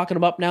to be talking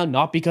about now,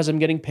 not because I'm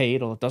getting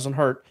paid, or it doesn't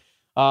hurt,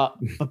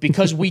 but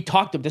because we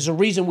talked to them. There's a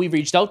reason we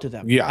reached out to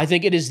them. Yeah. I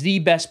think it is the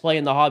best play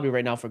in the hobby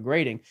right now for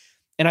grading.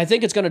 And I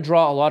think it's going to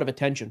draw a lot of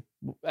attention.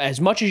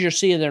 As much as you're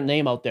seeing their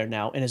name out there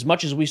now, and as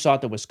much as we saw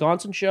at the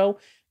Wisconsin show,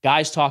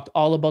 guys talked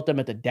all about them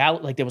at the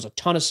Dallas, like there was a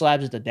ton of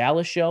slabs at the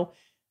Dallas show.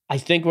 I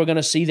think we're going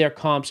to see their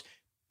comps.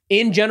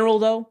 In general,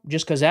 though,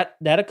 just because that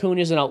Acuna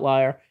is an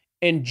outlier,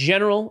 in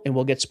general, and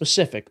we'll get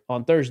specific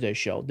on Thursday's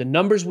show, the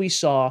numbers we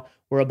saw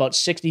were about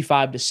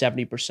 65 to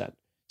 70%.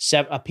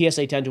 A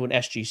PSA 10 to an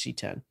SGC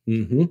 10.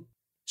 Mm-hmm.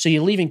 So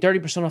you're leaving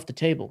 30% off the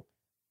table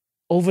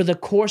over the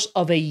course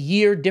of a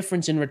year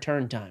difference in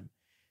return time.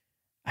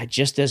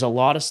 There's a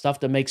lot of stuff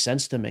that makes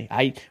sense to me.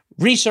 I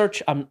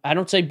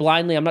don't say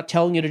blindly. I'm not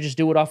telling you to just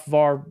do it off of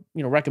our,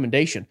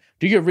 recommendation.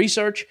 Do your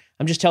research.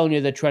 I'm just telling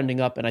you they're trending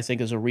up, and I think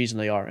there's a reason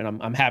they are,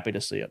 and I'm happy to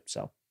see it.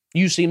 So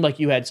you seem like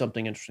you had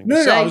something interesting to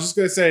say. No, I was just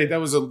going to say that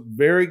was a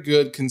very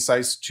good,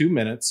 concise 2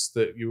 minutes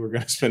that you were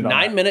going to spend on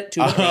 9 minute,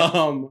 2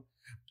 minutes.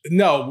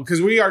 No,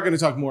 because we are going to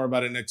talk more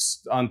about it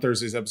next on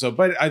Thursday's episode.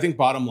 But I think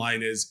bottom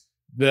line is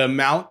the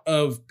amount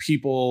of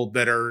people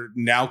that are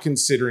now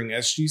considering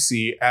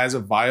SGC as a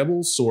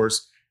viable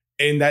source,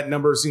 and that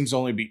number seems to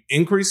only be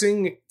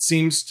increasing. It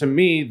seems to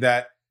me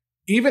that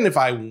even if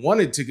I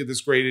wanted to get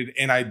this graded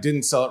and I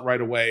didn't sell it right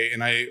away,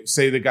 and I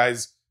say the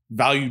guy's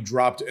value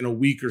dropped in a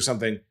week or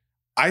something,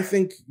 I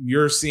think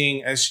you're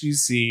seeing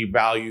SGC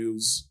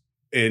values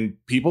in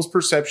people's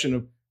perception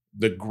of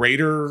the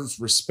greater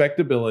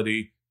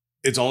respectability.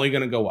 It's only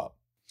going to go up.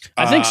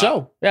 I think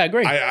so. Yeah, I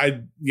agree.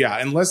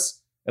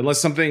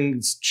 Unless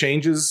something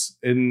changes,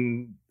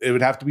 and it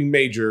would have to be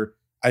major,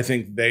 I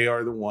think they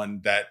are the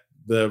one that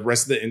the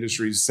rest of the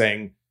industry is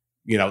saying,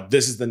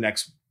 this is the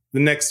next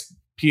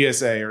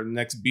PSA or the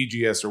next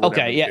BGS or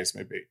whatever the case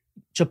may be.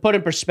 To put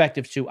in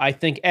perspective, too, I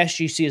think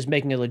SGC is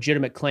making a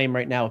legitimate claim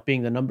right now of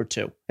being the number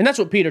 2. And that's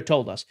what Peter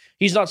told us.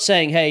 He's not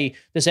saying, hey,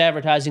 this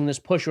advertising, this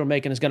push we're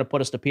making is going to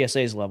put us to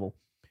PSA's level.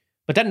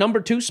 But that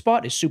number 2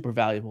 spot is super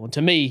valuable. And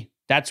to me,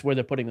 that's where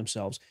they're putting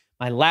themselves.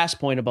 My last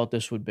point about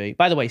this would be,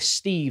 by the way,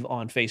 Steve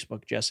on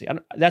Facebook, Jesse,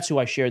 that's who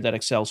I shared that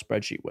Excel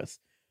spreadsheet with.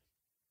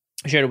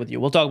 I shared it with you.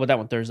 We'll talk about that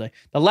one Thursday.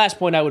 The last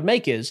point I would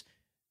make is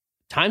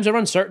times are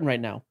uncertain right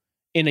now.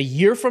 In a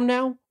year from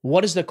now,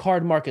 what does the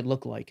card market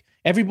look like?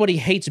 Everybody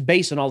hates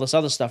base and all this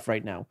other stuff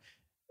right now.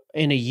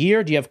 In a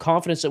year, do you have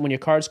confidence that when your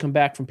cards come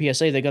back from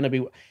PSA, they're going to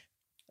be...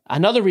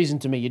 Another reason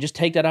to me, you just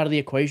take that out of the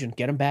equation,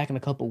 get them back in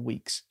a couple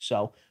weeks.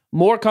 So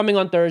more coming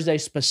on Thursday,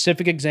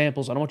 specific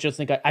examples. I don't want you to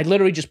think I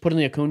literally just put in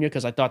the Acuna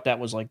because I thought that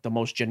was like the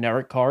most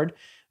generic card.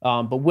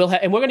 But we're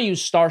going to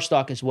use Star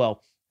Stock as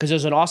well, because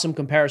there's an awesome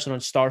comparison on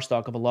Star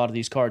Stock of a lot of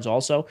these cards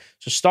also.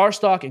 So Star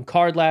Stock and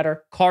Card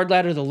Ladder,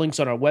 the link's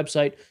on our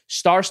website.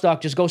 Star Stock,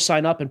 just go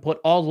sign up and put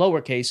all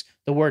lowercase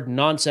the word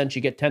nonsense.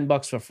 You get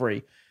 $10 for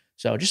free.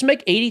 So just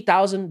make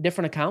 80,000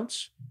 different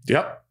accounts.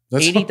 Yep.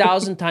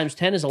 80,000 times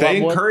 10 is a lot more. They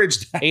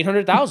encouraged that.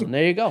 800,000.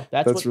 There you go.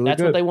 That's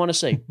what they want to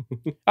see.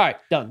 All right,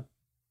 done.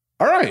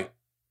 All right.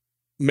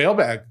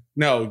 Mailbag.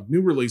 No,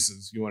 new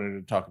releases you wanted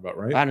to talk about,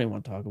 right? I don't even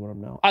want to talk about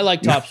them now. I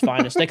like Topps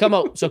Finest. They come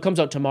out, so it comes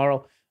out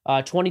tomorrow.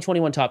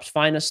 2021 Topps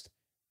Finest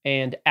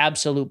and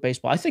Absolute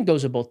Baseball. I think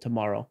those are both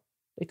tomorrow.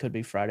 They could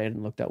be Friday. I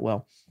didn't look that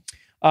well.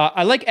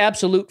 I like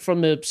Absolute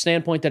from the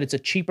standpoint that it's a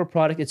cheaper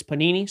product. It's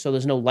Panini, so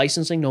there's no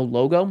licensing, no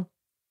logo.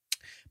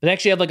 But they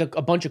actually have like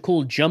a bunch of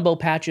cool jumbo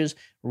patches,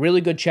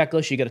 really good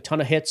checklist. You get a ton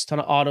of hits, ton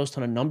of autos,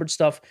 ton of numbered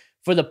stuff.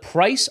 For the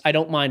price, I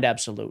don't mind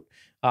Absolute.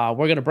 We're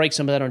going to break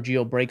some of that on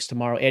Geo Breaks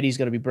tomorrow. Eddie's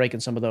going to be breaking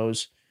some of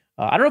those.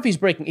 I don't know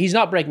if he's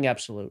not breaking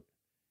Absolute.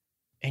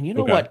 And you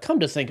know what? Come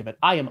to think of it,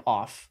 I am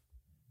off.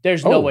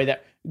 There's no way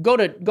that, go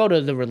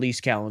to the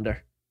release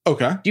calendar.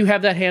 Okay. Do you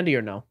have that handy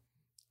or no?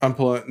 I'm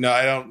pulling. No,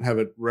 I don't have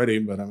it ready,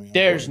 but I mean,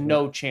 there's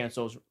no chance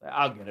those.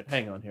 I'll get it.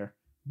 Hang on here.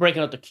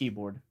 Breaking out the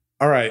keyboard.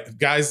 All right,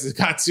 guys, it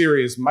got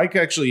serious. Mike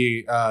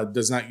actually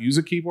does not use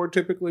a keyboard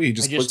typically. He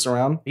just clicks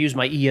around. I use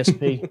my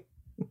ESP.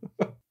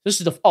 This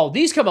is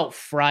these come out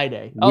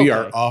Friday. We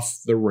are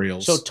off the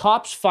rails. So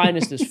Topps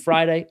Finest is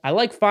Friday. I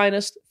like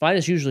Finest.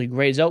 Finest usually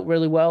grades out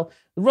really well.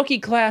 The rookie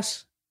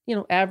class,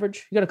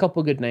 average. You got a couple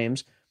of good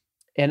names.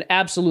 And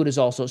Absolute is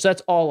also. So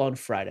that's all on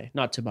Friday,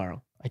 not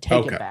tomorrow. I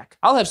take it back.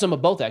 I'll have some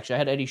of both, actually. I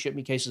had Eddie ship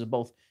me cases of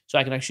both so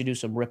I can actually do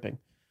some ripping.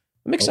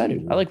 I'm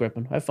excited. I like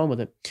ripping. I have fun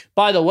with it.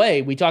 By the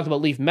way, we talked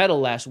about Leaf Metal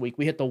last week.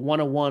 We hit the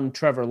 101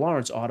 Trevor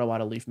Lawrence auto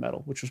out of Leaf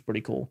Metal, which was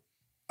pretty cool.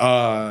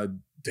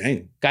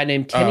 Dang. Guy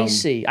named Kenny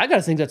C. I got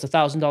to think that's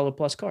 $1,000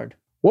 plus card.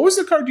 What was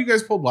the card you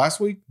guys pulled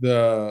last week?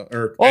 Eddie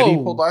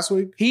pulled last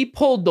week? He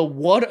pulled the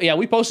one. Yeah,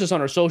 we posted this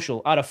on our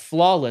social. Out of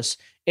Flawless,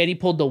 Eddie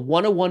pulled the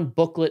 101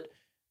 booklet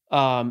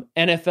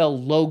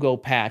NFL logo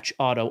patch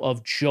auto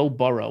of Joe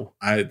Burrow.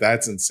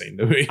 That's insane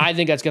to me. I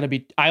think that's going to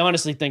be, I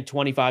honestly think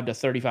 25 to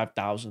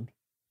 35,000.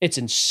 It's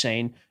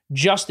insane.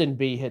 Justin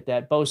B hit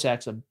that.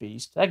 Bosak's a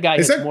beast. That guy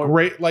is that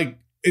great? Like,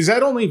 is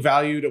that only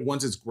valued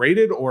once it's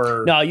graded,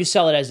 or no? You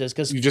sell it as is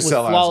because with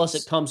Flawless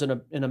it comes in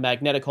a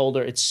magnetic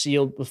holder. It's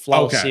sealed with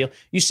Flawless seal.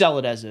 You sell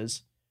it as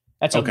is.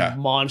 That's a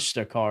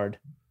monster card.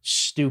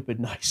 Stupid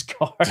nice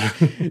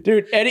card,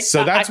 dude. Eddie,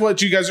 so that's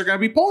what you guys are going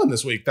to be pulling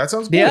this week. That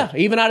sounds good. Yeah,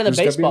 even out of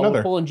the baseball,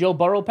 we're pulling Joe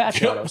Burrow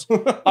patch autos.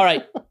 All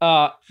right,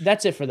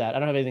 that's it for that. I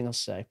don't have anything else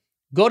to say.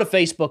 Go to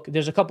Facebook.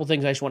 There's a couple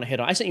things I just want to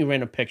hit on. I sent you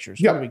random pictures.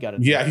 What do we got to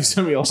do? Yeah, you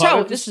sent me a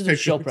lot. This is a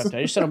show prep day.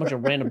 I just sent a bunch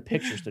of random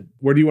pictures.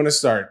 Where do you want to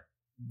start?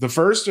 The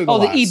first or the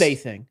last? The eBay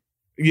thing.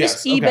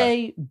 Yes. This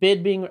eBay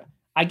bid being.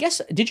 I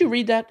guess. Did you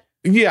read that?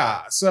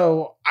 Yeah.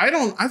 So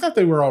I thought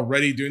they were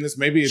already doing this.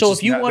 Maybe it's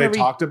just they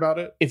talked about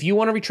it. If you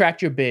want to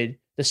retract your bid,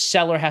 the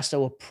seller has to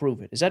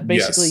approve it. Is that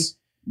basically? Yes.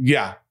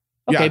 Yeah.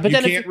 Okay, but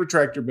you then can't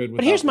retract your bid.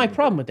 But here's my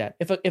problem with that: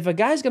 if a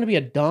guy's going to be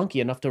a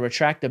donkey enough to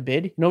retract a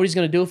bid, you know what he's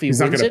going to do if he's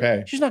not going to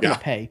pay. She's not going to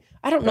pay.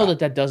 I don't know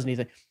that does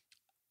anything.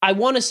 I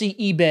want to see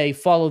eBay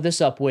follow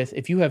this up with: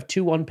 if you have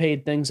 2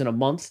 unpaid things in a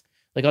month,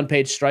 like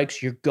unpaid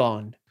strikes, you're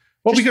gone.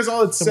 Well, because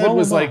all it said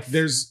was like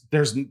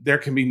there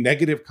can be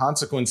negative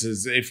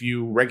consequences if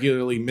you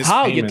regularly miss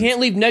payments. You can't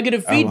leave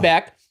negative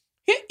feedback.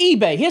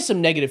 eBay, here's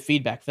some negative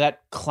feedback for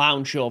that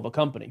clown show of a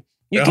company.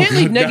 You can't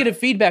leave negative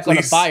feedback on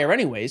a buyer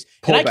anyways.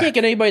 And I can't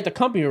get anybody at the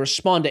company to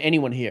respond to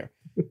anyone here.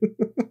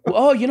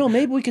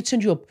 Maybe we could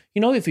send you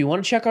if you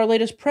want to check our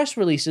latest press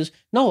releases.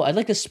 No, I'd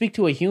like to speak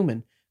to a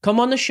human. Come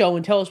on the show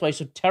and tell us why you're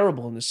so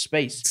terrible in this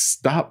space.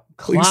 Stop.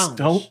 Clowns. Please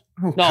don't.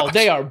 Oh, no,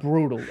 they are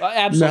brutal.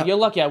 Absolutely. No. You're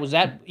lucky I was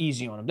that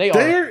easy on them.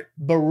 They're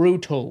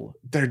brutal.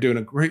 They're doing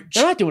a great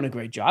job. They're not doing a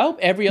great job. I hope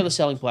every other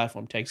selling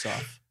platform takes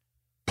off.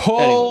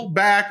 Pull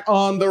back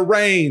on the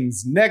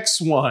reins. Next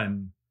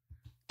one.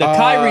 The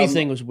Kyrie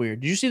thing was weird.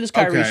 Did you see this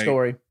Kyrie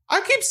story?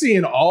 I keep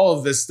seeing all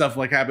of this stuff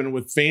like happening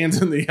with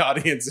fans in the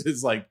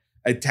audiences like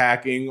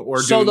attacking or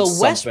doing something. So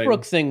the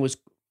Westbrook thing was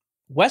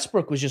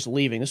Westbrook was just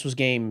leaving. This was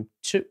game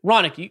 2.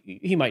 Ronick,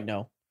 he might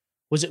know.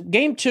 Was it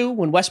game 2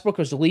 when Westbrook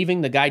was leaving?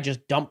 The guy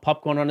just dumped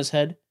popcorn on his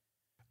head.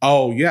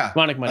 Oh yeah,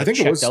 Ronick might have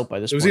checked out by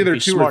this point. It was either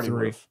 2 or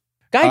 3.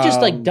 Guy just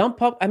dumped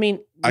pop. I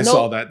mean, I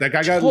saw that. That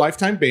guy got a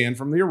lifetime ban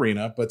from the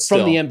arena, but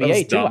still, from the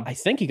NBA too. I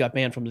think he got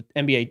banned from the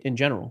NBA in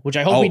general, which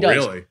I hope he does.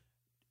 Really?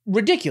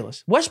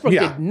 Ridiculous. Westbrook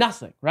did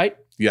nothing, right?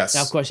 Yes.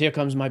 Now, of course, here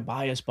comes my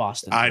bias,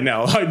 Boston. I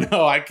know.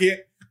 I can't.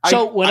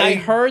 So when I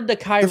heard the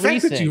Kyrie thing, the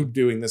fact that you're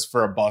doing this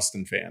for a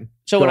Boston fan.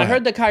 So when I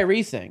heard the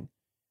Kyrie thing,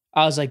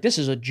 I was like, this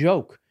is a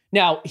joke.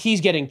 Now he's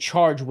getting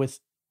charged with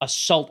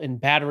assault and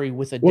battery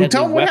with a deadly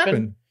tell him weapon. What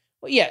happened.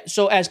 Well, yeah.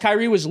 So as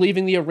Kyrie was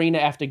leaving the arena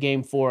after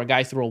game 4, a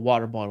guy threw a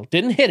water bottle.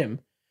 Didn't hit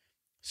him.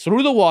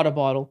 Threw the water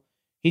bottle.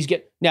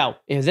 Now,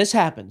 if this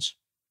happens,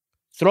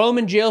 throw him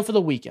in jail for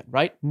the weekend,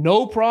 right?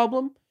 No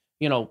problem.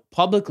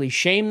 Publicly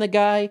shame the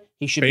guy.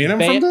 He should be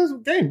banned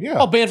from the game. Yeah.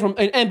 Oh, banned from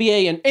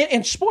NBA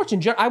and sports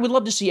in general. I would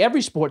love to see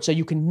every sport say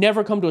you can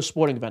never come to a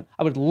sporting event.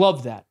 I would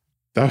love that.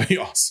 That'd be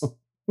awesome.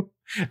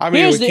 I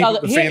mean, here's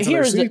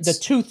the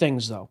 2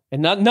 things though,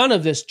 and none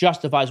of this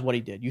justifies what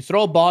he did. You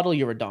throw a bottle,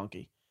 you're a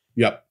donkey.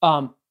 Yep.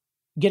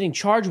 Getting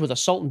charged with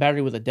assault and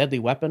battery with a deadly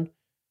weapon.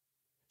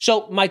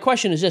 So my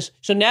question is this: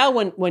 so now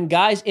when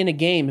guys in a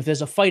game, if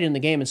there's a fight in the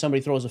game and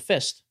somebody throws a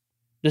fist,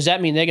 does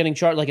that mean they're getting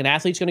charged? Like an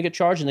athlete's going to get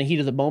charged in the heat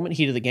of the moment,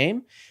 heat of the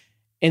game?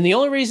 And the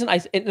only reason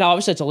now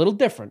obviously it's a little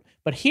different,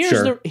 but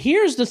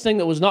here's the thing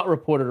that was not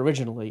reported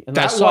originally. And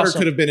that water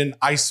could have been in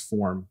ice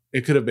form.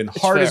 It could have been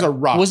hard as a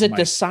rock. Was it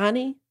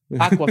Dasani?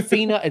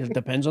 Aquafina. It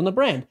depends on the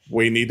brand.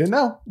 We need to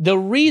know. The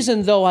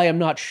reason, though, I am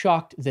not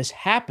shocked this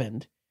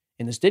happened,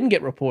 and this didn't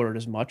get reported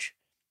as much,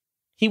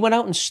 he went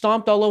out and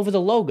stomped all over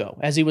the logo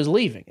as he was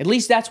leaving. At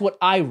least that's what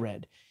I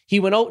read. He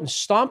went out and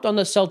stomped on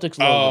the Celtics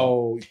logo.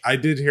 Oh, I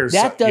did hear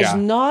that. Does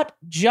not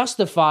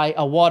justify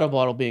a water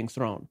bottle being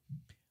thrown.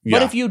 Yeah.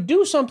 But if you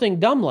do something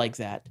dumb like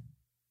that,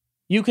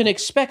 you can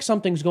expect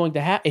something's going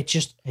to happen. It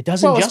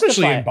doesn't justify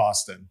especially it. in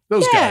Boston.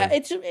 Those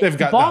guys, they've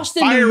got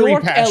Boston, New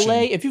York, passion.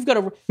 LA. If you've got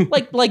a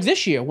like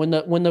this year when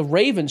the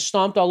Ravens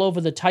stomped all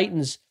over the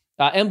Titans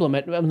emblem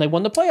when they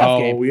won the playoff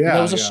game. Yeah,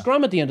 there was a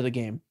scrum at the end of the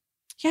game.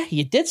 Yeah,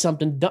 you did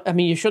something. I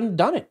mean, you shouldn't have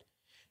done it.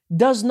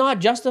 Does not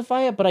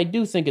justify it, but I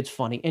do think it's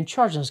funny. And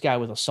charging this guy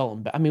with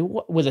assault,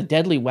 with a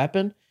deadly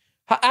weapon.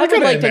 I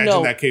would like to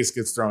know that case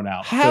gets thrown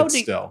out.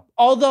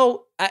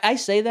 Although I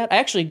say that,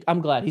 I'm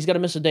glad he's got to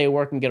miss a day of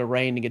work and get a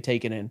rain and get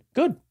taken in.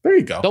 Good. There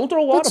you go. Don't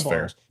throw water That's balls.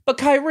 fair. But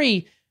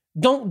Kyrie,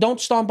 don't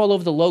stomp all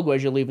over the logo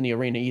as you're leaving the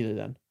arena either.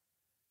 Then,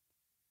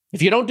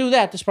 if you don't do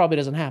that, this probably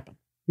doesn't happen.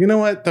 You know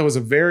what? That was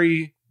a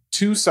very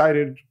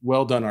two-sided,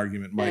 well done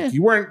argument, Mike.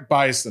 You weren't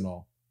biased at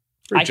all.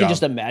 I can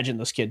just imagine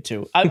this kid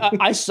too.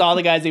 I saw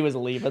the guys he was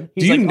leaving.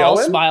 He's do you like know all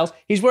him? Smiles.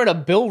 He's wearing a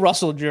Bill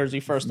Russell jersey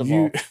first of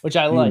all, which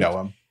I like. You know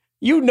him.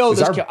 You know Is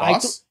this our guy.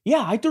 boss?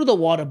 I threw the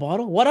water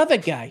bottle. What of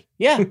it, guy?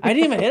 Yeah, I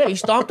didn't even hit it. He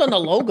stomped on the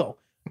logo.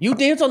 You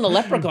dance on the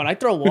leprechaun. I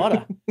throw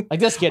water. Like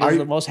this kid is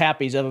the most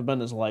happy he's ever been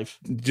in his life.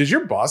 Did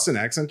your Boston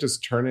accent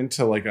just turn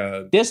into like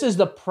a... This is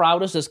the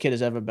proudest this kid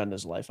has ever been in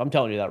his life. I'm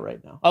telling you that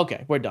right now.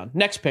 Okay, we're done.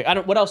 Next pick.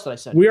 What else did I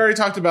say? We already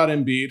talked about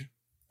Embiid.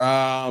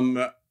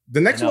 The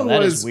next one that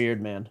was... is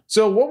weird, man.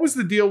 So what was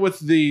the deal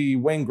with the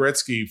Wayne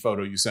Gretzky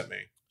photo you sent me?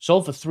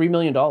 Sold for $3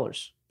 million.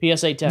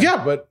 PSA 10.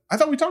 Yeah, but I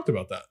thought we talked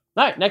about that.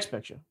 All right, next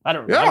picture. I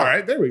don't know. Yeah, all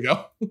right, there we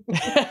go.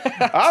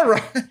 All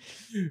right.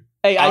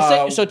 Hey, I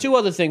say so. Two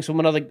other things from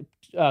another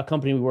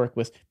company we work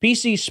with.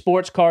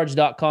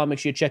 PCSportscards.com. Make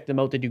sure you check them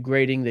out. They do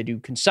grading. They do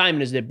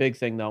consignment is their big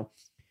thing, though.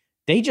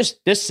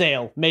 This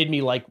sale made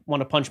me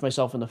want to punch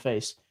myself in the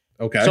face.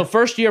 Okay. So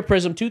first year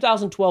Prism,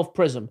 2012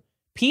 Prism,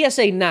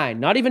 PSA 9,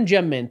 not even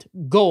gem mint,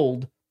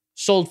 gold,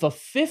 sold for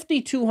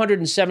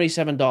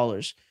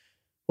 $5,277.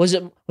 Was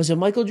it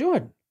Michael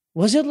Jordan?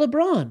 Was it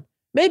LeBron?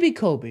 Maybe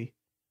Kobe.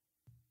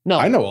 No.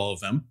 I know all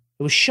of them.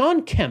 It was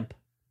Sean Kemp.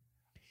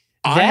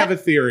 I have a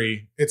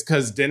theory. It's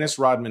because Dennis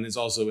Rodman is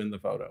also in the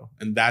photo,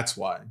 and that's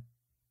why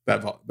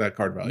that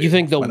card value. You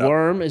think the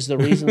worm is the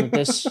reason that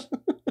this?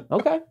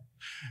 Okay.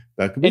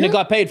 That could be. And it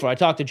got paid for. I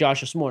talked to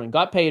Josh this morning.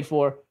 Got paid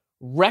for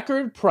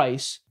record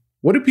price.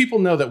 What do people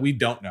know that we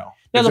don't know?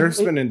 If they're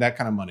spending that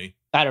kind of money.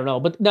 I don't know.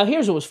 But now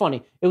here's what was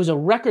funny. It was a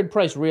record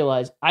price.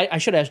 Realize I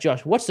should ask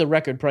Josh, what's the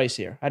record price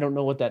here? I don't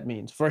know what that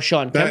means. For a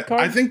Sean Kemp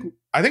card? I think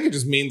it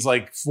just means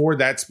for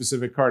that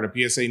specific card,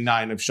 a PSA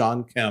 9 of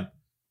Sean Kemp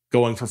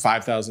going for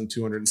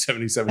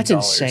 $5,277. That's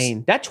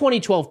insane. That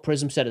 2012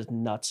 Prism set is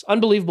nuts.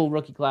 Unbelievable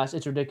rookie class.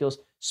 It's ridiculous.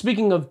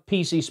 Speaking of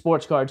PC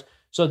sports cards,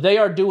 so they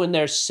are doing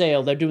their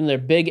sale. They're doing their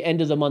big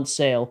end of the month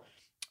sale.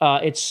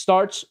 It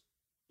starts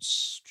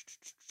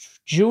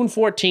June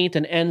 14th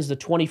and ends the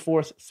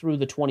 24th through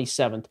the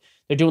 27th.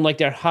 They're doing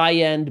their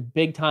high-end,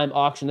 big-time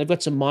auction. They've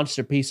got some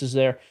monster pieces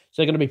there,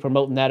 so they're going to be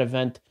promoting that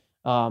event.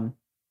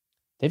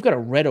 They've got a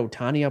red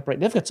Ohtani up right.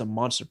 They've got some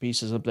monster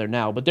pieces up there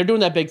now, but they're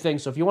doing that big thing.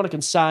 So if you want to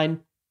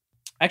consign,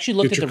 I actually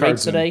looked at the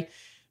rates today.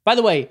 By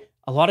the way,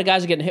 a lot of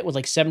guys are getting hit with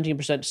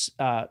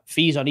 17%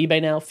 fees on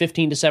eBay now,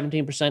 15 to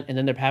 17%, and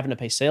then they're having to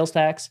pay sales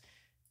tax.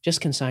 Just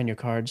consign your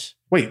cards.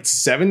 Wait,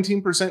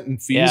 17% in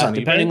fees on eBay?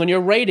 Depending on your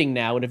rating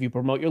now, and if you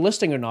promote your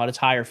listing or not, it's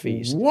higher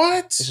fees.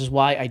 What? This is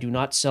why I do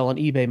not sell on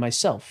eBay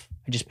myself.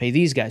 I just pay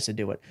these guys to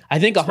do it. I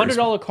think a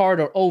 $100 card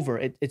or over,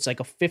 it's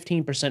like a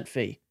 15%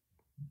 fee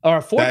or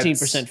a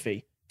 14%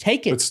 fee.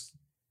 Take it.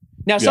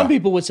 Now, some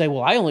people would say,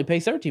 well, I only pay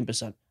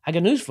 13%. I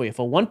got news for you.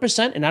 For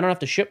 1%, and I don't have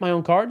to ship my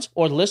own cards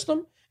or list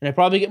them, and I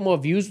probably get more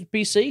views with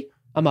PC,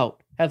 I'm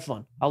out. Have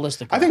fun. I'll list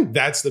the card. I think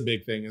that's the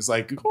big thing is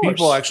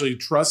people actually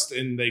trust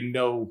and they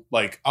know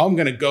I'm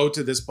going to go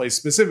to this place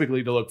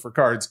specifically to look for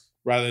cards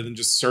rather than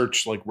just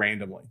search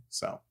randomly.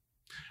 So,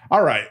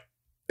 all right.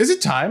 Is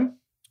it time?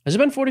 Has it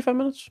been 45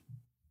 minutes?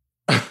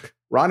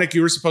 Ronick,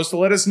 you were supposed to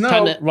let us know.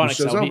 Ronick's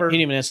he didn't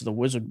even answer the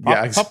wizard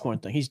popcorn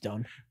thing. He's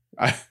done.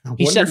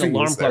 He set an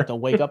alarm clock to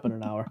wake up in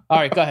an hour. All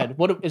right, go ahead.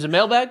 What is it?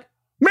 Mailbag?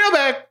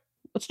 Mailbag.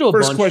 Let's do a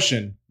first bunch.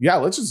 question. Yeah,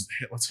 let's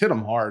hit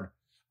them hard.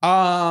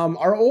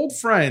 Our old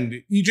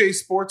friend EJ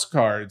Sports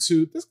Cards,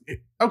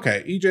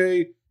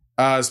 EJ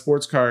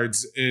Sports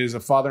Cards is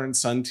a father and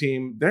son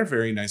team. They're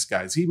very nice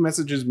guys. He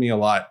messages me a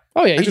lot.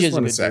 Oh yeah, EJ's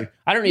a good dude.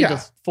 I don't need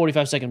the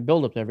 45-second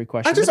build up to every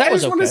question. I just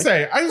want to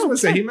say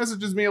he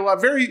messages me a lot.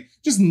 Very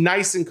just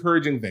nice,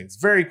 encouraging things.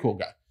 Very cool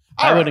guy.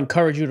 I would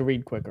encourage you to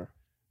read quicker.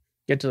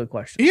 Get to the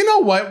question. You know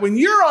what? When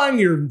you're on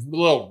your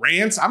little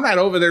rants, I'm not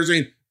over there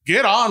saying,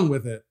 get on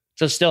with it.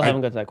 So still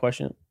haven't got to that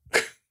question.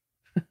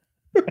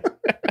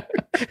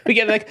 We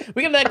get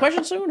that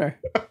question sooner.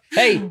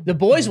 Hey, the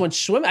boys went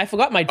swimming. I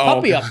forgot my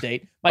puppy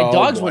update. My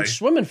dogs went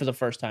swimming for the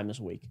first time this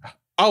week.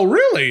 Oh,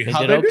 really? They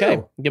did okay.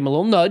 Give them a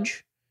little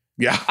nudge.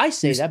 Yeah. I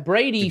say that.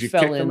 Brady Did you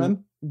fell kick him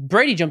in?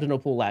 Brady jumped into a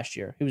pool last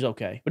year. He was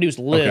okay, but he was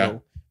little. Okay.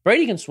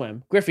 Brady can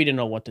swim. Griffey didn't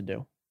know what to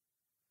do.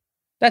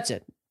 That's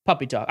it.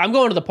 Puppy talk. I'm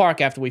going to the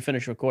park after we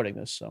finish recording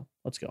this, so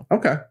let's go.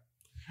 Okay.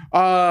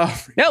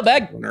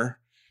 Mailbag.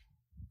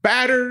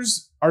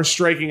 Batters are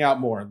striking out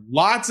more.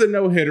 Lots of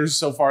no-hitters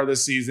so far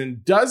this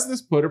season. Does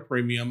this put a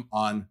premium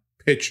on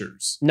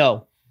pitchers?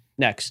 No.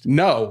 Next.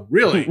 No,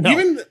 really. No.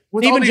 Even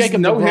with all these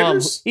Jacob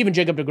no-hitters? even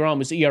Jacob DeGrom,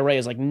 his ERA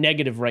is like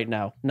negative right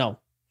now. No.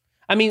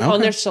 I mean,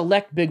 on their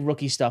select big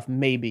rookie stuff,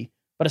 maybe.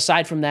 But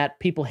aside from that,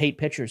 people hate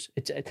pitchers.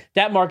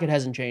 That market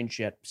hasn't changed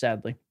yet,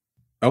 sadly.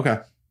 Okay.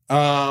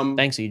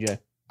 Thanks, EJ.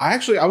 I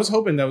was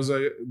hoping that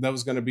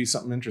was going to be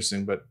something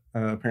interesting, but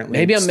apparently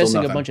maybe I'm still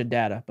missing nothing. a bunch of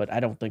data, but I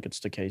don't think it's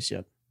the case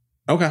yet.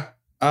 Okay.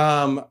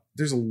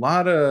 There's a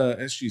lot of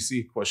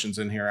SGC questions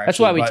in here. Actually, that's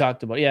why we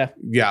talked about. Yeah.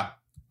 Yeah.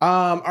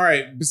 All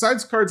right.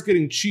 Besides cards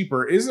getting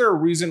cheaper, is there a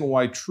reason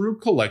why true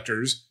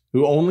collectors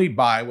who only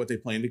buy what they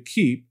plan to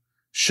keep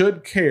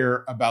should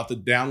care about the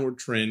downward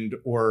trend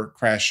or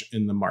crash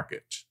in the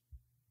market?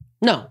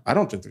 No. I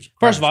don't think there's a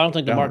crash. First of all, I don't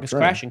think the market's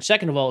crashing.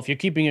 Second of all, if you're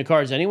keeping your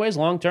cards anyways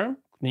long term,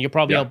 then you're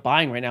probably out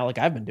buying right now like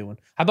I've been doing.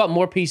 I bought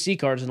more PC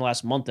cards in the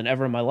last month than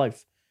ever in my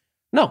life.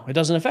 No, it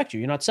doesn't affect you.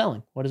 You're not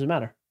selling. What does it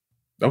matter?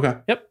 Okay.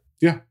 Yep.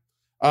 Yeah.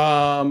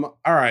 All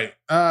right.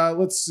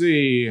 Let's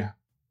see.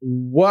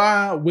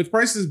 Wow, with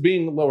prices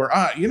being lower.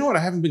 You know what? I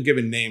haven't been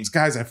given names.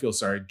 Guys, I feel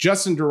sorry.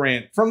 Justin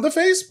Durant from the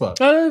Facebook.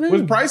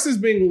 With prices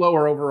being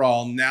lower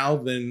overall now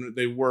than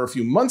they were a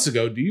few months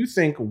ago, do you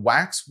think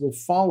wax will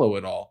follow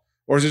at all?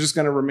 Or is it just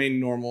going to remain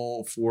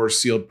normal for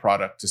sealed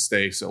product to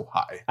stay so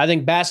high? I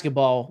think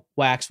basketball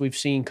wax we've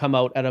seen come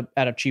out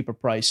at a cheaper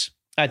price.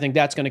 I think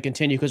that's going to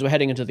continue because we're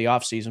heading into the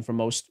offseason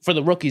for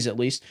the rookies at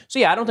least. So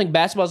yeah, I don't think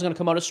basketball is going to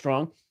come out as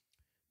strong.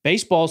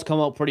 Baseball's come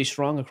out pretty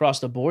strong across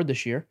the board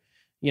this year.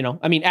 You know,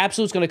 I mean,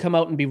 Absolute's going to come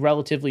out and be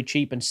relatively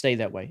cheap and stay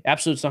that way.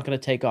 Absolute's not going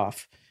to take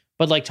off.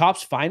 But like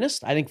Topps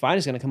Finest, I think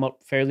Finest is going to come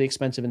out fairly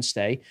expensive and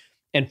stay.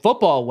 And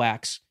football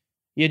wax,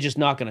 you're just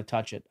not going to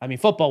touch it. I mean,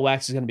 football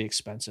wax is going to be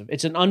expensive.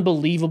 It's an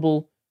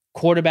unbelievable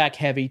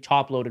quarterback-heavy,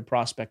 top-loaded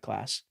prospect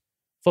class.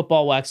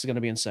 Football wax is going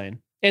to be insane.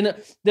 And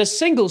the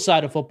single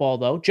side of football,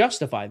 though,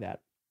 justify that.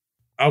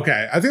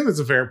 Okay, I think that's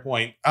a fair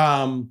point.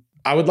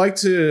 I would like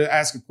to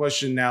ask a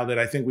question now that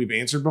I think we've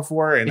answered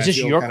before. And is this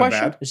your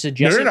question? Is it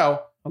Jesse?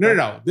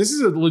 No. This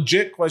is a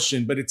legit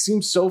question, but it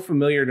seems so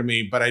familiar to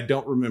me, but I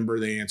don't remember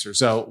the answer.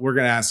 So we're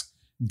going to ask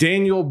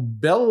Daniel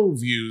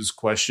Bellevue's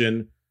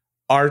question.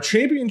 Are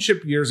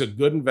championship years a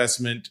good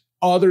investment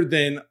other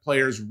than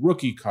players'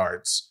 rookie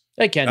cards?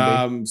 It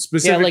can be.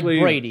 Specifically,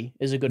 like Brady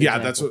is a good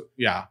example. That's what,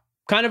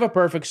 kind of a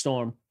perfect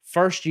storm.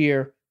 First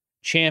year,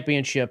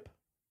 championship,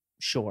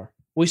 sure.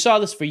 We saw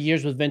this for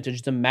years with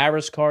vintage. The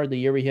Maris card, the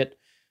year he hit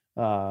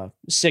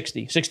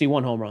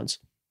 61 home runs,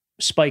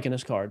 spike in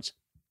his cards.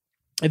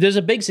 If there's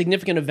a big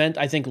significant event,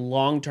 I think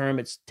long-term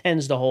it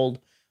tends to hold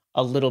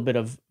a little bit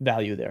of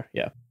value there.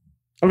 Yeah.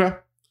 Okay.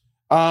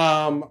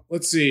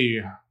 Let's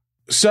see.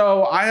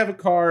 So I have a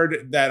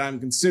card that I'm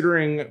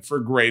considering for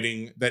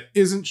grading that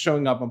isn't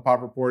showing up on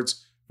pop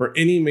reports for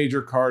any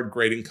major card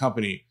grading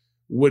company.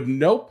 Would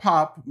no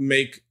pop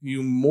make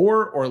you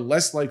more or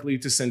less likely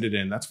to send it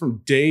in? That's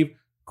from Dave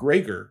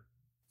Greger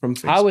from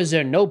Facebook. How is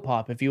there no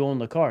pop if you own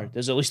the card?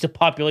 There's at least a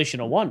population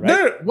of one,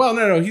 right?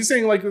 No. He's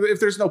saying like if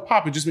there's no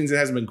pop, it just means it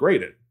hasn't been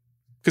graded.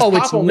 Because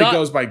pop only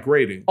goes by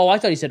grading. Oh, I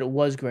thought he said it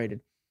was graded.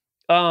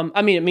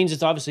 I mean, it means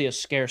it's obviously a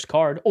scarce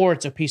card, or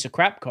it's a piece of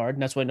crap card,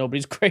 and that's why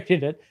nobody's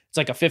graded it. It's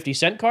like a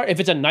 50-cent card.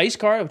 If it's a nice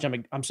card, which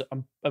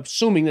I'm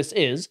assuming this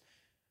is,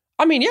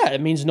 I mean, yeah,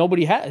 it means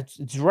nobody has.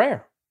 It's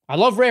rare. I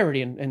love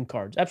rarity in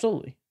cards,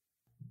 absolutely.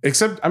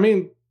 Except, I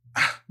mean,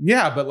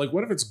 yeah, but like,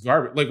 what if it's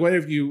garbage? Like, what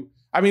if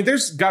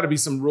there's got to be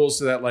some rules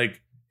to that.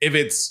 Like, if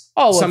it's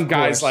some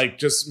guy's like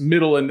just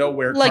middle of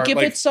nowhere, like card,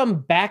 if it's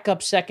some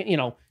backup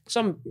second,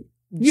 some.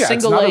 Yeah,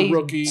 single A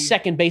rookie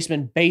second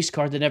baseman base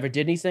card that never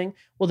did anything.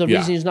 Well, the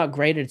reason he's not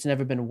graded, it's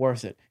never been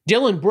worth it.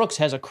 Dylan Brooks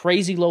has a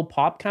crazy low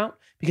pop count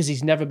because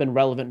he's never been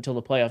relevant until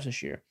the playoffs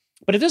this year.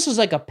 But if this is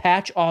like a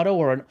patch auto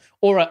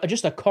or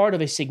just a card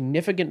of a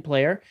significant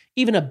player,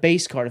 even a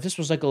base card, if this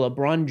was like a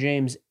LeBron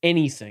James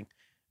anything,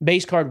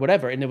 base card,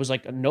 whatever, and there was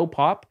like a no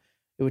pop,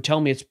 it would tell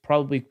me it's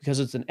probably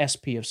because it's an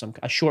SP of some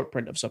a short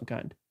print of some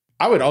kind.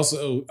 I would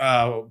also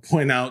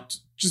point out,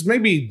 just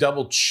maybe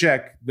double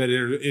check that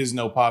there is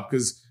no pop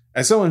because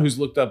as someone who's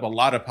looked up a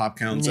lot of pop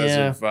counts as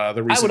of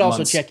the recent months. I would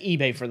also check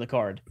eBay for the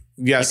card.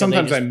 Yeah, like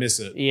sometimes I miss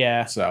it.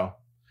 Yeah. So.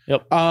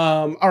 Yep.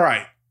 All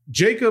right.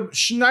 Jacob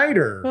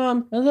Schneider.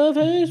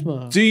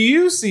 Do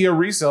you see a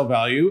resale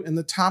value in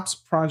the Topps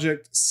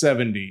Project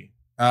 70?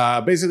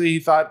 Basically, he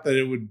thought that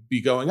it would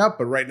be going up,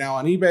 but right now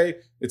on eBay,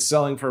 it's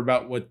selling for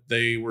about what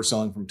they were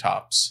selling from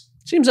Topps.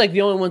 Seems like the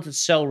only ones that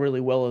sell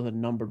really well are the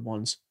numbered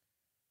ones.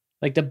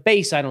 Like the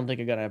base, I don't think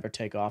are going to ever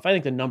take off. I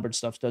think the numbered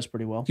stuff does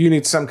pretty well. You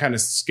need some kind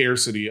of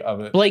scarcity of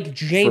it. Blake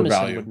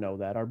Jameson would know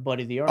that, our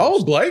buddy the artist.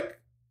 Oh,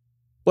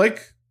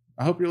 Blake,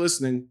 I hope you're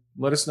listening.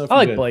 Let us know if I you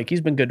like did. Blake.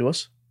 He's been good to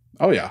us.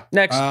 Oh, yeah.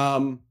 Next.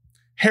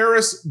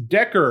 Harris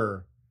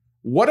Decker.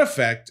 what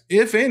effect,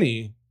 if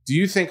any, do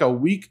you think a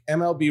weak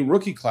MLB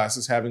rookie class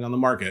is having on the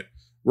market?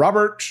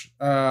 Robert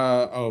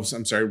Lewis,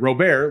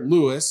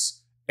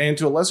 and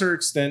to a lesser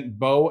extent,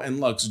 Bo and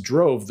Lux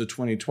drove the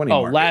 2020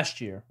 market. Last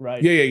year,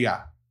 right?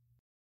 Yeah.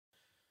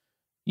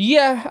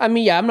 Yeah, I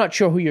mean, I'm not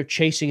sure who you're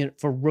chasing it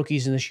for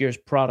rookies in this year's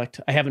product.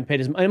 I haven't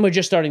paid as much. And we're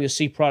just starting to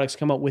see products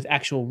come out with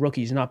actual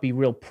rookies, not be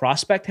real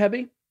prospect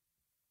heavy.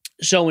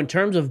 So in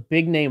terms of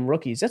big name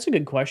rookies, that's a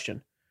good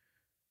question.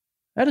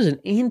 That is an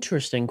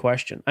interesting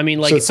question. I mean,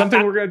 like, so it's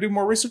something we're going to do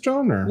more research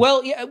on, or?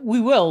 Well, yeah, we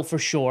will for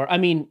sure. I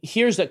mean,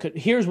 here's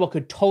what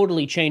could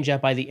totally change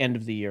that by the end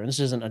of the year. And this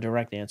isn't a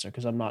direct answer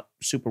because I'm not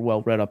super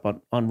well read up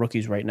on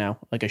rookies right now,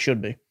 like I should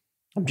be.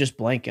 I'm just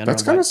blanking.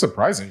 That's kind of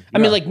surprising. I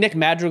mean, like Nick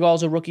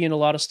Madrigal's a rookie in a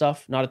lot of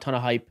stuff, not a ton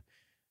of hype.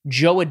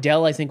 Joe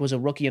Adell, I think, was a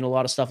rookie in a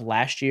lot of stuff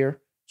last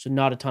year, so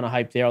not a ton of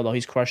hype there, although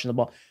he's crushing the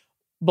ball.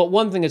 But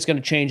one thing that's going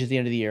to change at the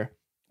end of the year,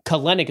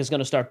 Kalenic is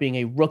going to start being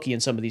a rookie in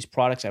some of these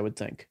products, I would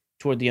think,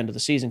 toward the end of the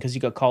season because he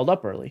got called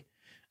up early.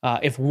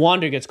 If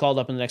Wander gets called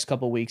up in the next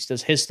couple of weeks,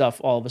 does his stuff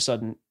all of a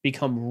sudden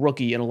become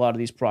rookie in a lot of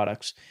these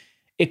products?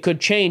 It could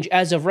change.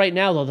 As of right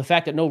now, though, the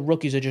fact that no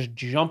rookies are just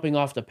jumping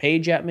off the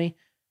page at me,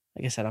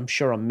 like I said, I'm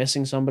sure I'm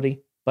missing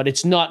somebody, but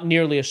it's not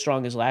nearly as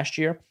strong as last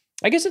year.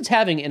 I guess it's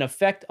having an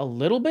effect a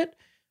little bit,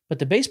 but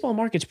the baseball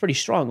market's pretty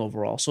strong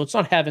overall, so it's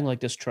not having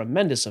like this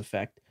tremendous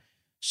effect.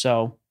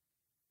 So,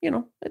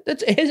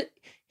 that's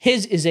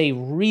his is a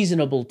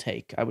reasonable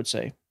take, I would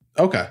say.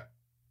 Okay.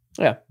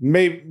 Yeah.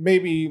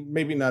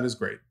 Maybe not as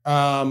great.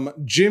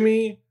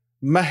 Jimmy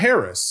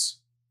Maharis.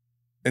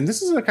 And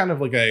this is a kind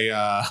of like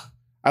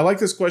I like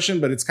this question,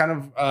 but it's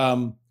kind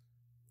of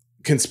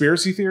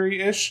conspiracy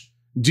theory-ish.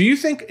 Do you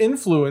think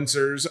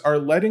influencers are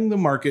letting the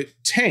market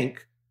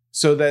tank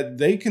so that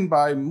they can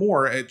buy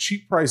more at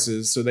cheap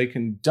prices so they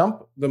can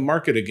dump the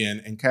market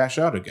again and cash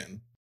out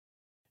again?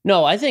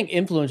 No, I think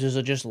influencers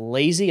are just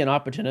lazy and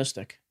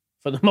opportunistic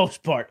for the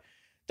most part.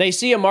 They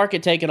see a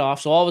market taking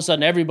off, so all of a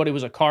sudden everybody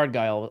was a card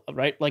guy,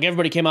 right? Like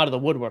everybody came out of the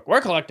woodwork.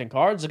 We're collecting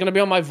cards. It's going to be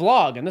on my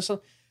vlog. And this,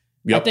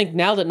 yep. I think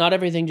now that not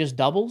everything just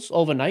doubles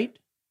overnight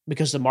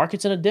because the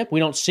market's in a dip, we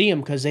don't see them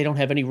because they don't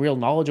have any real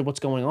knowledge of what's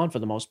going on for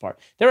the most part.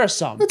 There are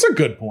some. That's a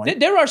good point.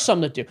 There are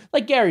some that do.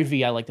 Like Gary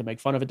Vee, I like to make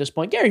fun of at this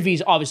point. Gary Vee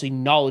is obviously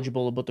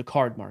knowledgeable about the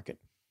card market.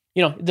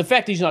 The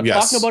fact that he's not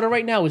talking about it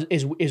right now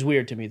is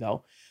weird to me,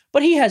 though.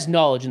 But he has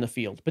knowledge in the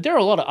field. But there are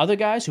a lot of other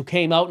guys who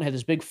came out and had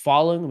this big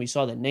following, and we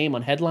saw their name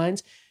on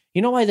headlines.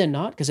 You know why they're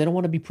not? Because they don't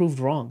want to be proved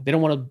wrong. They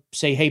don't want to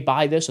say, hey,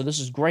 buy this or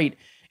this is great.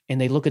 And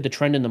they look at the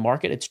trend in the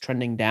market. It's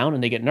trending down,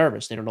 and they get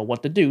nervous. They don't know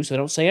what to do, so they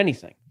don't say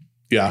anything.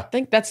 Yeah. I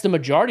think that's the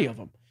majority of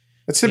them.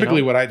 That's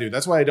typically what I do.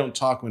 That's why I don't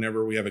talk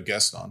whenever we have a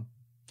guest on.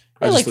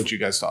 I just let you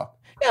guys talk.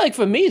 Yeah, like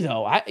for me,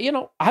 though,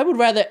 I would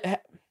rather...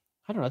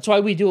 I don't know. That's why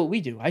we do what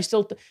we do.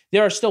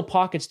 There are still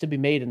pockets to be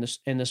made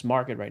in this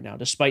market right now,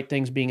 despite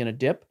things being in a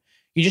dip.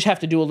 You just have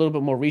to do a little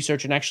bit more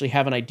research and actually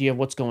have an idea of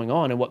what's going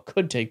on and what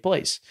could take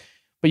place.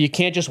 But you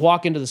can't just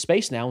walk into the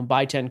space now and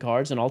buy 10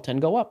 cards and all 10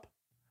 go up.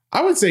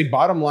 I would say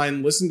bottom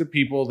line, listen to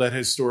people that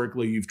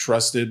historically you've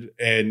trusted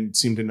and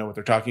seem to know what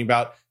they're talking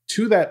about.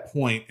 To that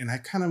point, and I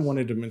kind of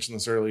wanted to mention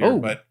this earlier,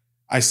 but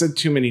I said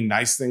too many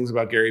nice things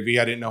about Gary Vee.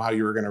 I didn't know how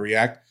you were going to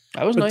react.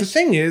 That was nice. But the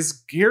thing is,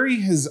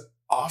 Gary has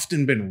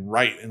often been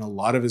right in a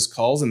lot of his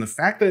calls. And the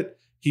fact that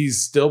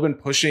he's still been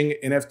pushing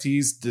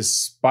NFTs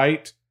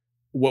despite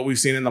what we've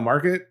seen in the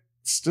market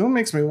still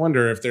makes me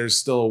wonder if there's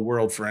still a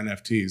world for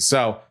NFTs.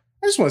 So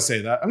I just want to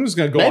say that. I'm just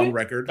going to go on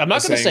record. I'm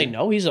not going to say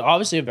no. He's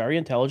obviously a very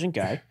intelligent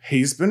guy.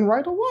 He's been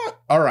right a lot.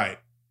 All right.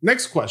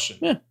 Next question.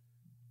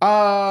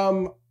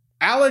 Yeah.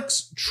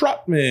 Alex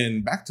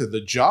Trutman, back to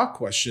the Ja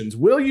questions.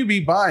 Will you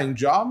be buying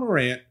Ja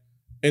Morant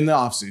in the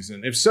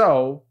offseason? If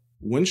so,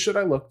 when should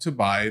I look to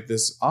buy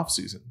this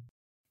offseason?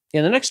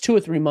 In the next 2 or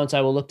 3 months,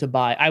 I will look to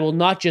buy. I will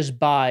not just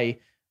buy,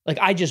 like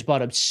I just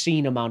bought an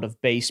obscene amount of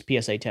base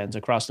PSA 10s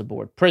across the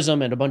board.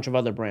 Prism and a bunch of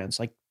other brands,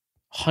 like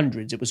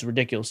hundreds. It was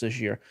ridiculous this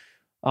year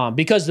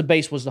because the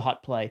base was the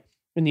hot play.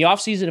 In the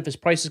offseason, if his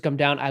prices come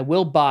down, I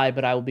will buy,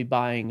 but I will be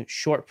buying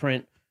short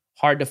print,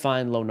 hard to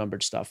find, low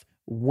numbered stuff.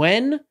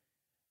 When?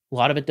 A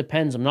lot of it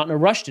depends. I'm not in a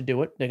rush to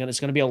do it. It's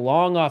going to be a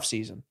long off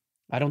season.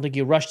 I don't think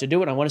you rush to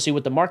do it. I want to see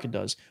what the market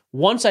does.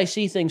 Once I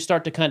see things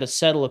start to kind of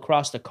settle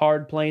across the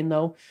card plane,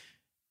 though,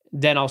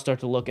 then I'll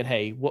start to look at,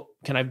 hey, what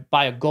can I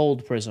buy a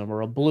gold prism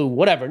or a blue,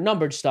 whatever,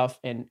 numbered stuff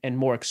and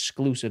more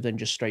exclusive than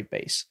just straight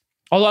base.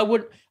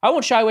 Although I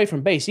won't shy away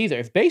from base either.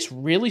 If base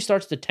really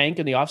starts to tank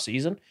in the off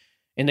season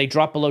and they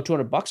drop below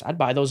 $200, I'd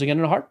buy those again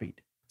in a heartbeat.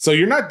 So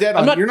you're not dead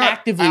on. You're not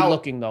actively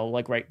looking though,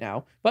 like right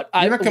now. But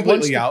you're not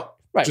completely out.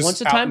 Right. Once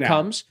the time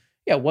comes,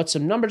 what's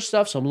some numbered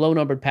stuff, some low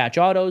numbered patch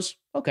autos?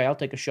 Okay, I'll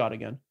take a shot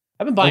again.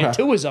 I've been buying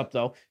Tuas up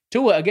though.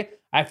 Tua again.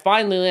 I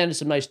finally landed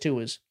some nice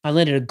Tuas. I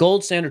landed a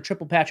gold standard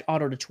triple patch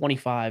auto to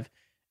 25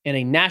 and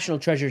a National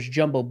Treasures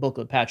jumbo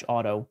booklet patch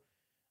auto.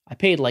 I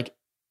paid like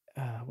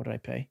what did I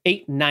pay?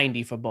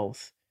 $890 for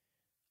both.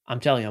 I'm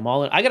telling you, I'm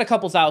all in. I got a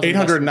couple thousand.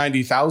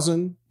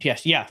 890,000.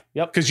 Yes. Yeah.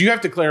 Yep. Because you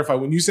have to clarify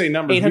when you say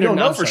numbers. We don't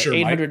know for sure.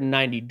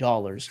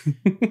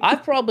 $890.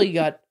 I've probably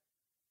got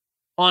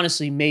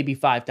honestly maybe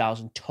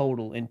 5,000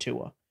 total in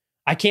Tua.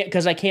 I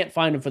can't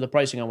find him for the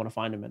pricing I want to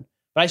find him in.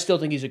 But I still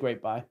think he's a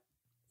great buy.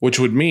 Which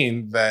would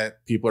mean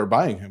that people are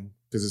buying him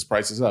because his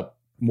price is up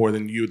more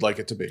than you'd like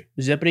it to be.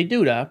 Zippity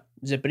doodah,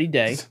 zippity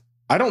day.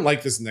 I don't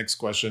like this next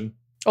question.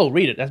 Oh,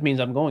 read it. That means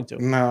I'm going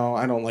to. No,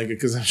 I don't like it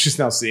because I'm just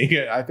now seeing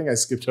it. I think I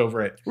skipped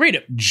over it. Read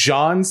it.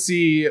 John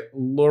C.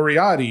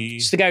 Laureati.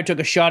 It's the guy who took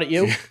a shot at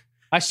you.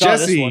 I saw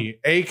Jesse, this one.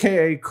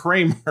 a.k.a.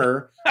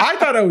 Kramer. I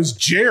thought it was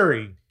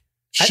Jerry.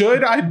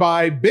 Should I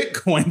buy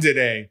Bitcoin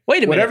today? Wait a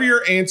minute. Whatever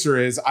your answer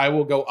is, I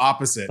will go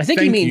opposite. I think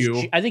Thank he means.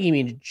 you. I think he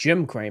means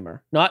Jim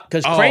Kramer, not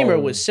because Kramer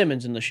was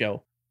Simmons in the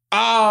show.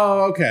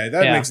 Oh, okay.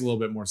 That makes a little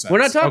bit more sense. We're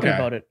not talking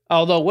about it.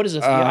 Although, what is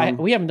this?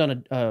 We haven't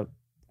done a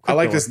I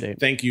like this. update.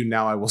 Thank you.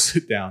 Now I will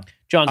sit down.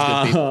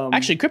 John's good.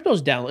 Actually,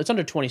 crypto's down. It's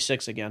under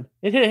 26 again.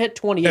 It hit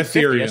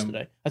 28.50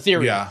 yesterday.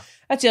 Ethereum. Yeah.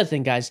 That's the other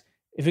thing, guys.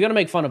 If you're gonna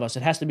make fun of us,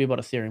 it has to be about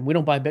Ethereum. We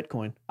don't buy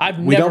Bitcoin. I've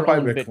never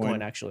owned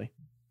Bitcoin actually.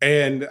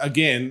 And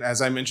again,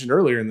 as I mentioned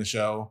earlier in the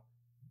show,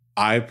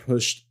 I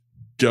pushed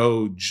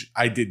Doge.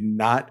 I did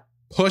not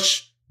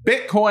push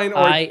Bitcoin.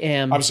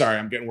 I'm sorry.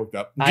 I'm getting worked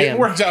up. I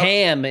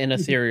am in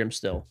Ethereum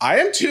still. I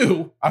am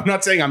too. I'm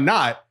not saying I'm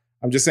not.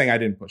 I'm just saying I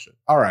didn't push it.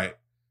 All right.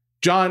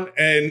 John,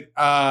 and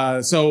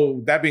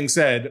so that being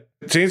said,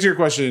 to answer your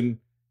question,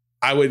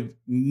 I would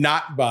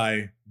not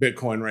buy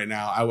Bitcoin right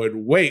now. I would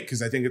wait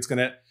because I think it's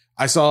gonna.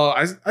 I saw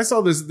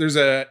this. There's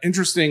a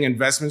interesting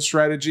investment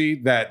strategy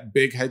that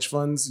big hedge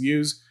funds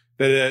use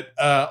that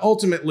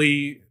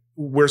ultimately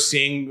we're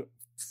seeing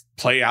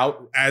play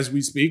out as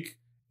we speak.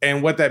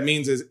 And what that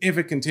means is if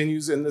it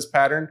continues in this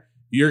pattern,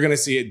 you're going to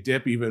see it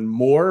dip even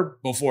more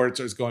before it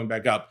starts going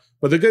back up.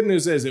 But the good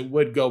news is it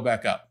would go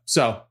back up.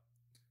 So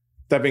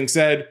that being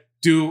said,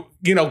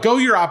 go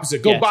your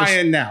opposite. Go buy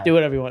in now. Do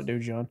whatever you want to do,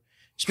 John.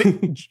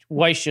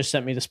 Weiss just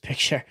sent me this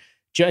picture.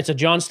 It's a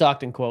John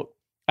Stockton quote.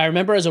 I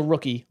remember as a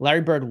rookie,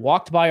 Larry Bird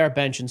walked by our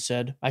bench and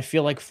said, I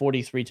feel like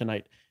 43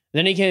 tonight.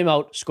 Then he came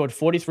out, scored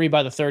 43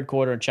 by the third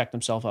quarter, and checked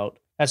himself out.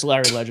 That's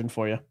Larry Legend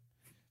for you.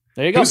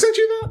 There you go. Who sent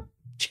you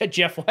that?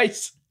 Jeff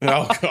Weiss.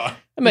 Oh, God.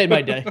 It made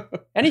my day.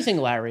 Anything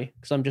Larry,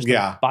 because I'm just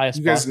a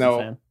biased Boston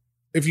fan.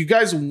 If you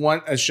guys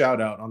want a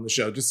shout out on the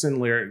show, just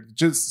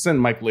send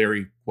Mike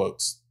Leary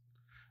quotes.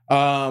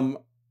 All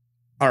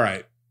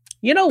right.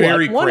 You know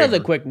what? One other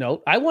quick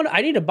note.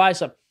 I need to buy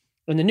some.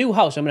 In the new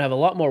house, I'm going to have a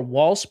lot more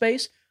wall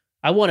space.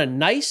 I want a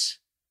nice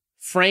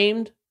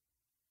framed,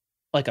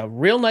 like a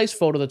real nice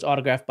photo that's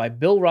autographed by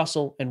Bill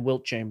Russell and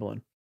Wilt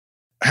Chamberlain.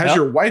 Has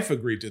your wife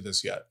agreed to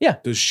this yet? Yeah.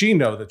 Does she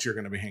know that you're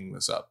going to be hanging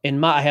this up?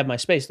 I have my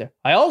space there.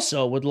 I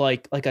also would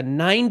like a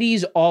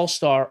 90s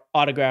all-star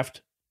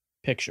autographed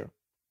picture.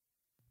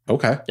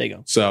 Okay. There you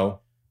go. So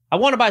I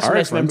want to buy some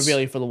nice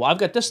memorabilia for the wall. I've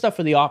got this stuff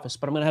for the office,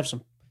 but I'm going to have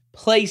some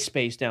play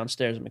space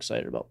downstairs I'm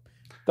excited about.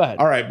 Go ahead.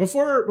 All right.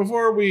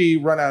 Before we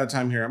run out of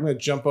time here, I'm going to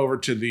jump over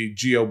to the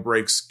Geo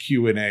Breaks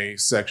Q&A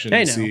section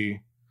and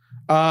see.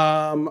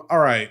 All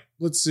right.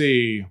 Let's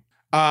see.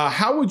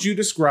 How would you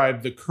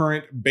describe the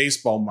current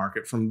baseball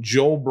market from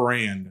Joel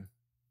Brand?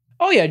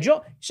 Oh, yeah,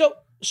 Joel. So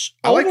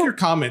I like your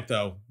comment,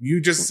 though. You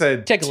just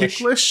said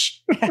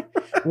ticklish.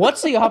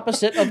 What's the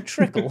opposite of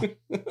trickle?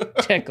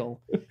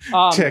 Tickle.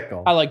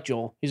 Tickle. I like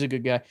Joel. He's a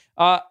good guy.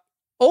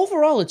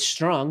 Overall, it's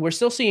strong. We're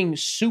still seeing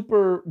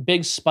super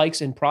big spikes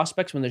in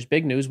prospects when there's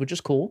big news, which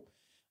is cool.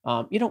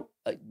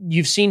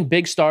 You've seen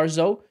big stars,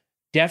 though,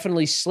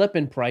 definitely slip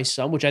in price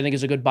some, which I think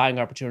is a good buying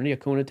opportunity.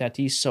 Acuna,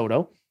 Tatis,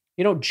 Soto.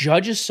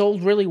 Judge has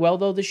sold really well,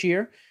 though, this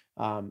year.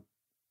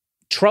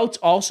 Trout's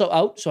also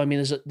out. So, I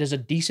mean, there's a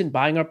decent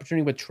buying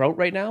opportunity with Trout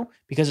right now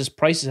because his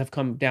prices have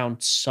come down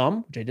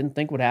some, which I didn't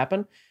think would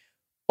happen.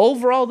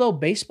 Overall, though,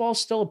 baseball is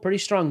still a pretty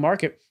strong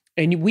market.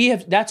 And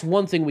that's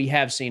one thing we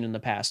have seen in the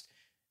past.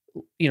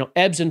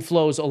 Ebbs and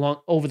flows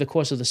over the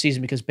course of the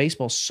season because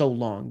baseball's so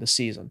long, the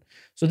season.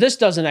 So this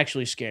doesn't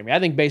actually scare me. I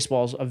think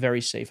baseball's a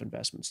very safe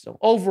investment still.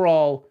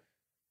 Overall,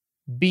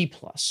 B+.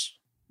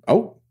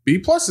 Oh,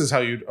 B+ is how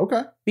you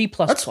okay. B+.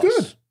 That's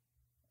good.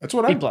 That's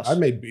what B+. I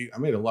made. I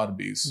made a lot of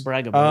B's.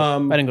 Brag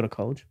about it. I didn't go to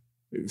college.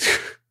 I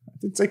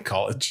didn't say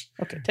college.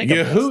 Okay, take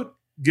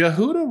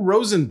Yehuda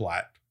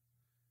Rosenblatt.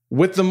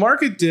 With the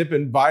market dip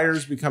and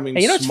buyers becoming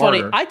smarter. What's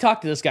funny? I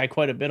talked to this guy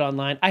quite a bit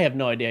online. I have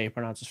no idea how you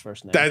pronounce his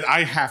first name.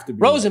 I have to be.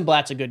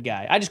 Rosenblatt's a good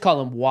guy. I just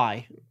call him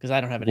Y because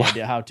I don't have any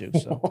idea how to.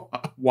 So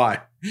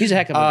why? He's a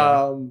heck of a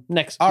guy.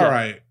 Next. All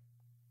right.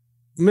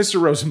 Mr.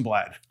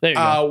 Rosenblatt. There you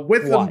go.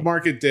 With the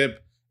market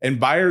dip and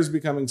buyers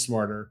becoming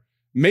smarter,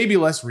 maybe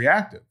less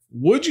reactive,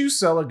 would you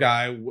sell a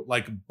guy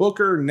like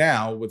Booker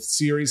now with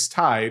series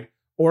tied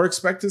or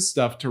expect his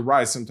stuff to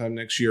rise sometime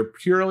next year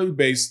purely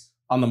based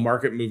on the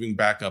market moving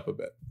back up a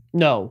bit?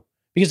 No,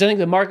 because I think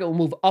the market will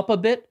move up a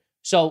bit.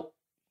 So,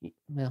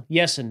 well,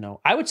 yes and no.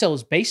 I would sell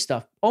his base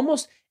stuff.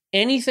 Almost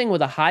anything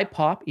with a high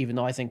pop, even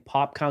though I think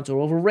pop counts are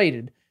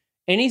overrated,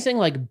 anything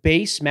like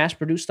base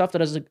mass-produced stuff that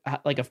has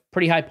a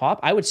pretty high pop,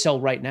 I would sell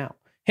right now.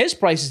 His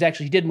prices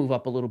actually did move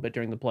up a little bit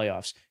during the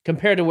playoffs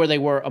compared to where they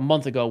were a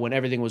month ago when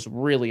everything was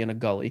really in a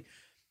gully.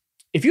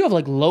 If you have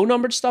like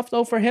low-numbered stuff,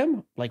 though, for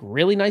him, like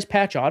really nice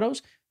patch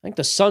autos, I think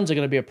the Suns are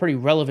going to be a pretty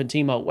relevant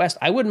team out west.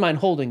 I wouldn't mind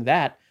holding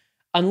that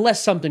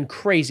unless something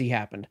crazy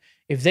happened.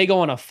 If they go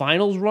on a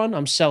finals run,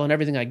 I'm selling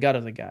everything I got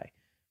of the guy.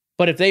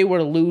 But if they were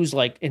to lose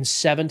like in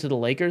 7 to the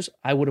Lakers,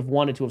 I would have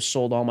wanted to have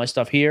sold all my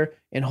stuff here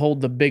and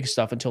hold the big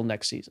stuff until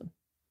next season.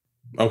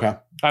 Okay.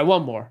 All right,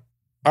 one more.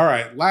 All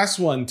right, last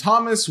one.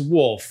 Thomas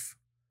Wolf.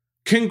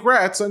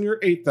 Congrats on your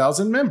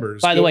 8,000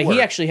 members. By the way, Good he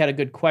work. actually had a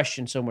good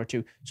question somewhere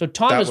too. So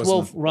Thomas was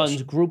Wolf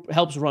another question.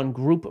 helps run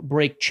Group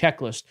Break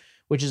Checklist,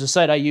 which is a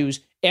site I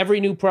use.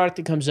 Every new product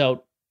that comes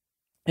out,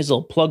 his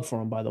little plug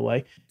for him, by the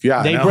way.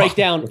 Yeah, They I know. break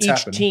down What's each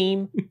happening.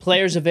 team,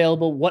 players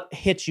available, what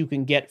hits you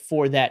can get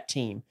for that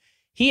team.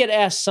 He had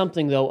asked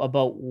something though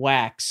about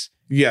wax.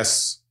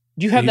 Yes.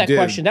 Do you have He that did.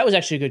 question? That was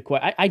actually a good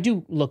question. I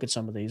do look at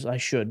some of these. I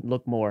should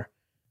look more.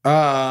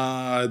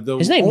 The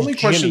His name is only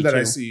question Jimmy, that I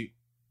too. see,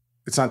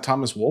 it's not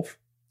Thomas Wolf.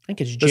 I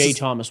think it's This J. is-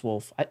 Thomas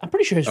Wolf. I'm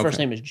pretty sure his first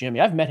Okay. name is Jimmy.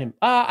 I've met him.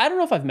 I don't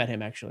know if I've met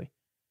him actually.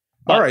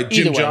 All But right,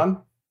 Jim either way,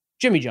 John.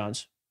 Jimmy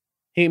John's.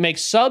 He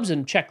makes subs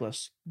and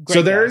checklists. Great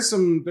So there guy.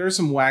 is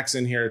some wax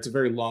in here. It's a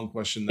very long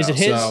question though. Is it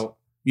his? So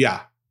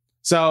yeah.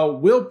 So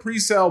will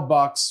pre-sale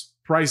bucks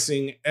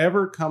pricing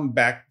ever come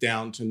back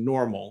down to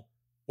normal,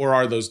 or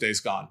are those days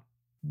gone?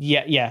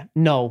 Yeah.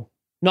 No,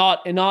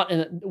 not.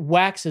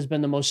 Wax has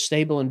been the most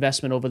stable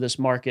investment over this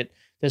market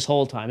this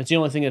whole time. It's the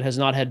only thing that has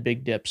not had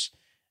big dips.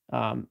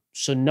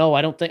 So no,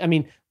 I don't think. I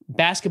mean,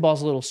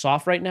 basketball's a little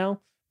soft right now,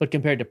 but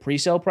compared to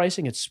pre-sale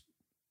pricing, it's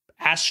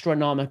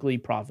astronomically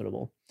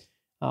profitable.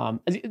 The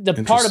part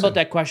Interesting. about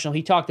that question,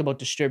 he talked about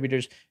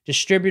distributors.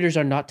 Distributors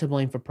are not to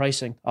blame for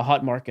pricing. A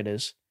hot market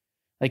is.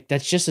 Like,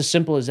 that's just as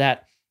simple as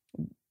that.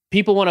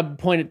 People want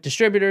to point at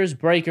distributors,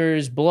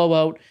 breakers,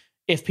 blowout.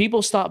 If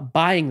people stop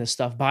buying this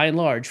stuff, by and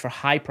large, for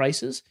high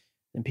prices,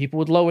 then people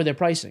would lower their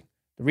pricing.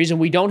 The reason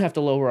we don't have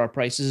to lower our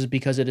prices is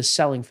because it is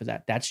selling for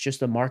that. That's just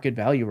the market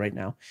value right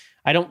now.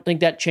 I don't think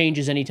that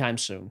changes anytime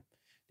soon.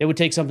 It would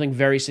take something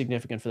very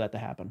significant for that to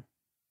happen.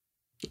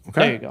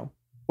 Okay. There you go.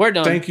 We're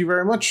done. Thank you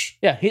very much.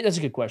 Yeah, that's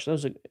a good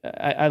question.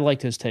 I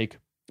liked his take.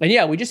 And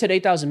yeah, we just hit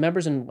 8,000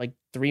 members in like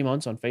 3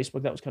 months on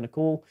Facebook. That was kind of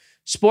cool.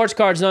 Sports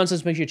Cards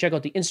Nonsense. Make sure you check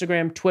out the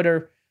Instagram,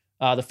 Twitter,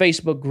 the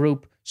Facebook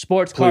group,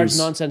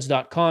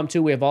 sportscardsnonsense.com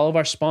too. We have all of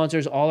our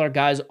sponsors, all our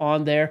guys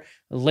on there.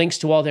 Links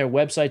to all their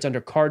websites under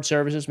card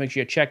services. Make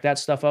sure you check that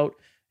stuff out.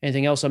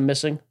 Anything else I'm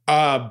missing?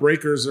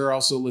 Breakers are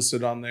also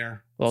listed on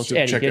there. Well, it's So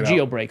Eddie. check Yeah, it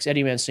Geo out. breaks.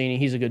 Eddie Mancini.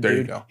 He's a good There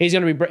you dude. go.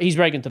 He's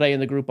breaking today in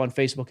the group on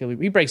Facebook.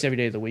 He breaks every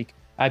day of the week.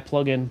 I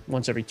plug in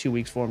once every 2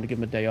 weeks for him to give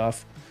him a day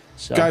off.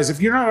 So Guys, if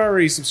you're not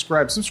already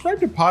subscribe to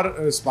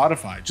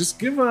Spotify. Just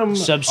give them all of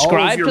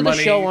subscribe your to the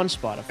money show on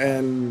Spotify.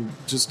 and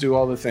just do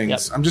all the things. Yep.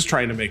 I'm just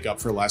trying to make up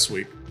for last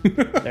week.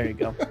 There you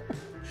go.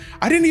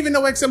 I didn't even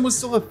know XM was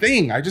still a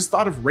thing. I just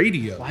thought of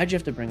radio. Why'd you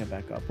have to bring it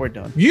back up? We're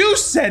done. You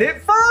said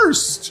it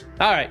first.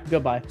 All right.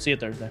 Goodbye. See you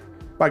Thursday.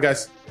 Bye,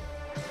 guys.